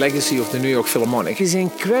 The legacy of the New York Philharmonic is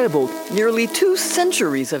incredible. Nearly 2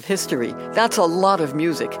 centuries of history. That's a lot of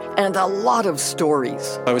music and a lot of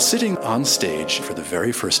stories. I was sitting on stage for the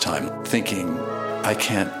very first time thinking, I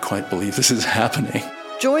can't quite believe this is happening.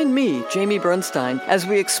 Join me, Jamie Bernstein, as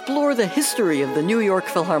we explore the history of the New York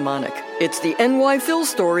Philharmonic. It's the NY Phil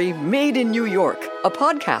story made in New York, a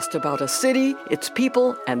podcast about a city, its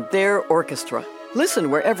people, and their orchestra.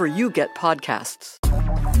 Listen wherever you get podcasts.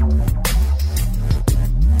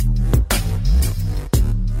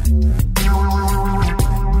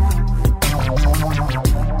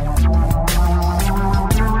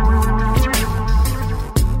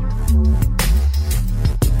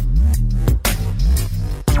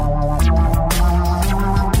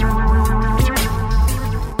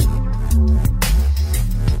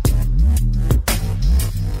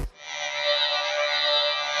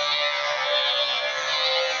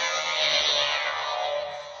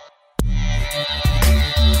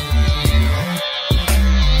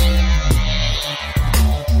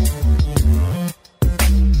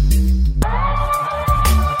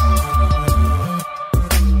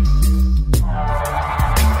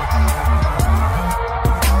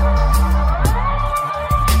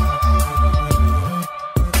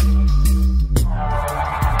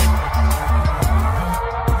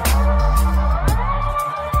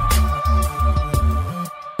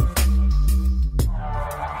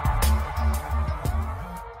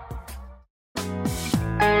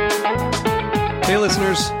 Hey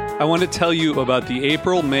listeners, I want to tell you about the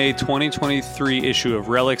April-May 2023 issue of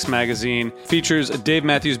Relics magazine. Features a Dave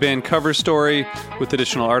Matthews Band cover story with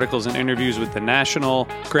additional articles and interviews with The National,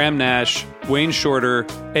 Graham Nash, Wayne Shorter,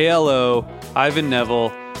 ALO, Ivan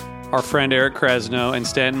Neville, our friend Eric Krasno and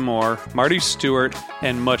Stanton Moore, Marty Stewart,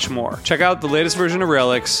 and much more. Check out the latest version of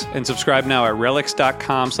Relics and subscribe now at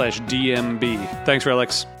relics.com/DMB. Thanks,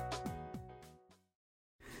 Relics.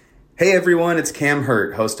 Hey everyone, it's Cam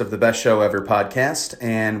Hurt, host of the Best Show Ever podcast,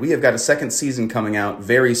 and we have got a second season coming out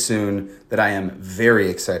very soon that I am very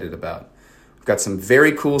excited about. We've got some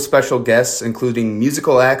very cool special guests, including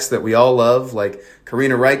musical acts that we all love, like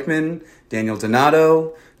Karina Reichman, Daniel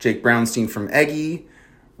Donato, Jake Brownstein from Eggy,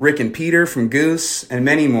 Rick and Peter from Goose, and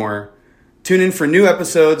many more. Tune in for new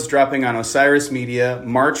episodes dropping on Osiris Media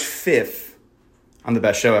March 5th on the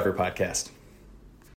Best Show Ever podcast.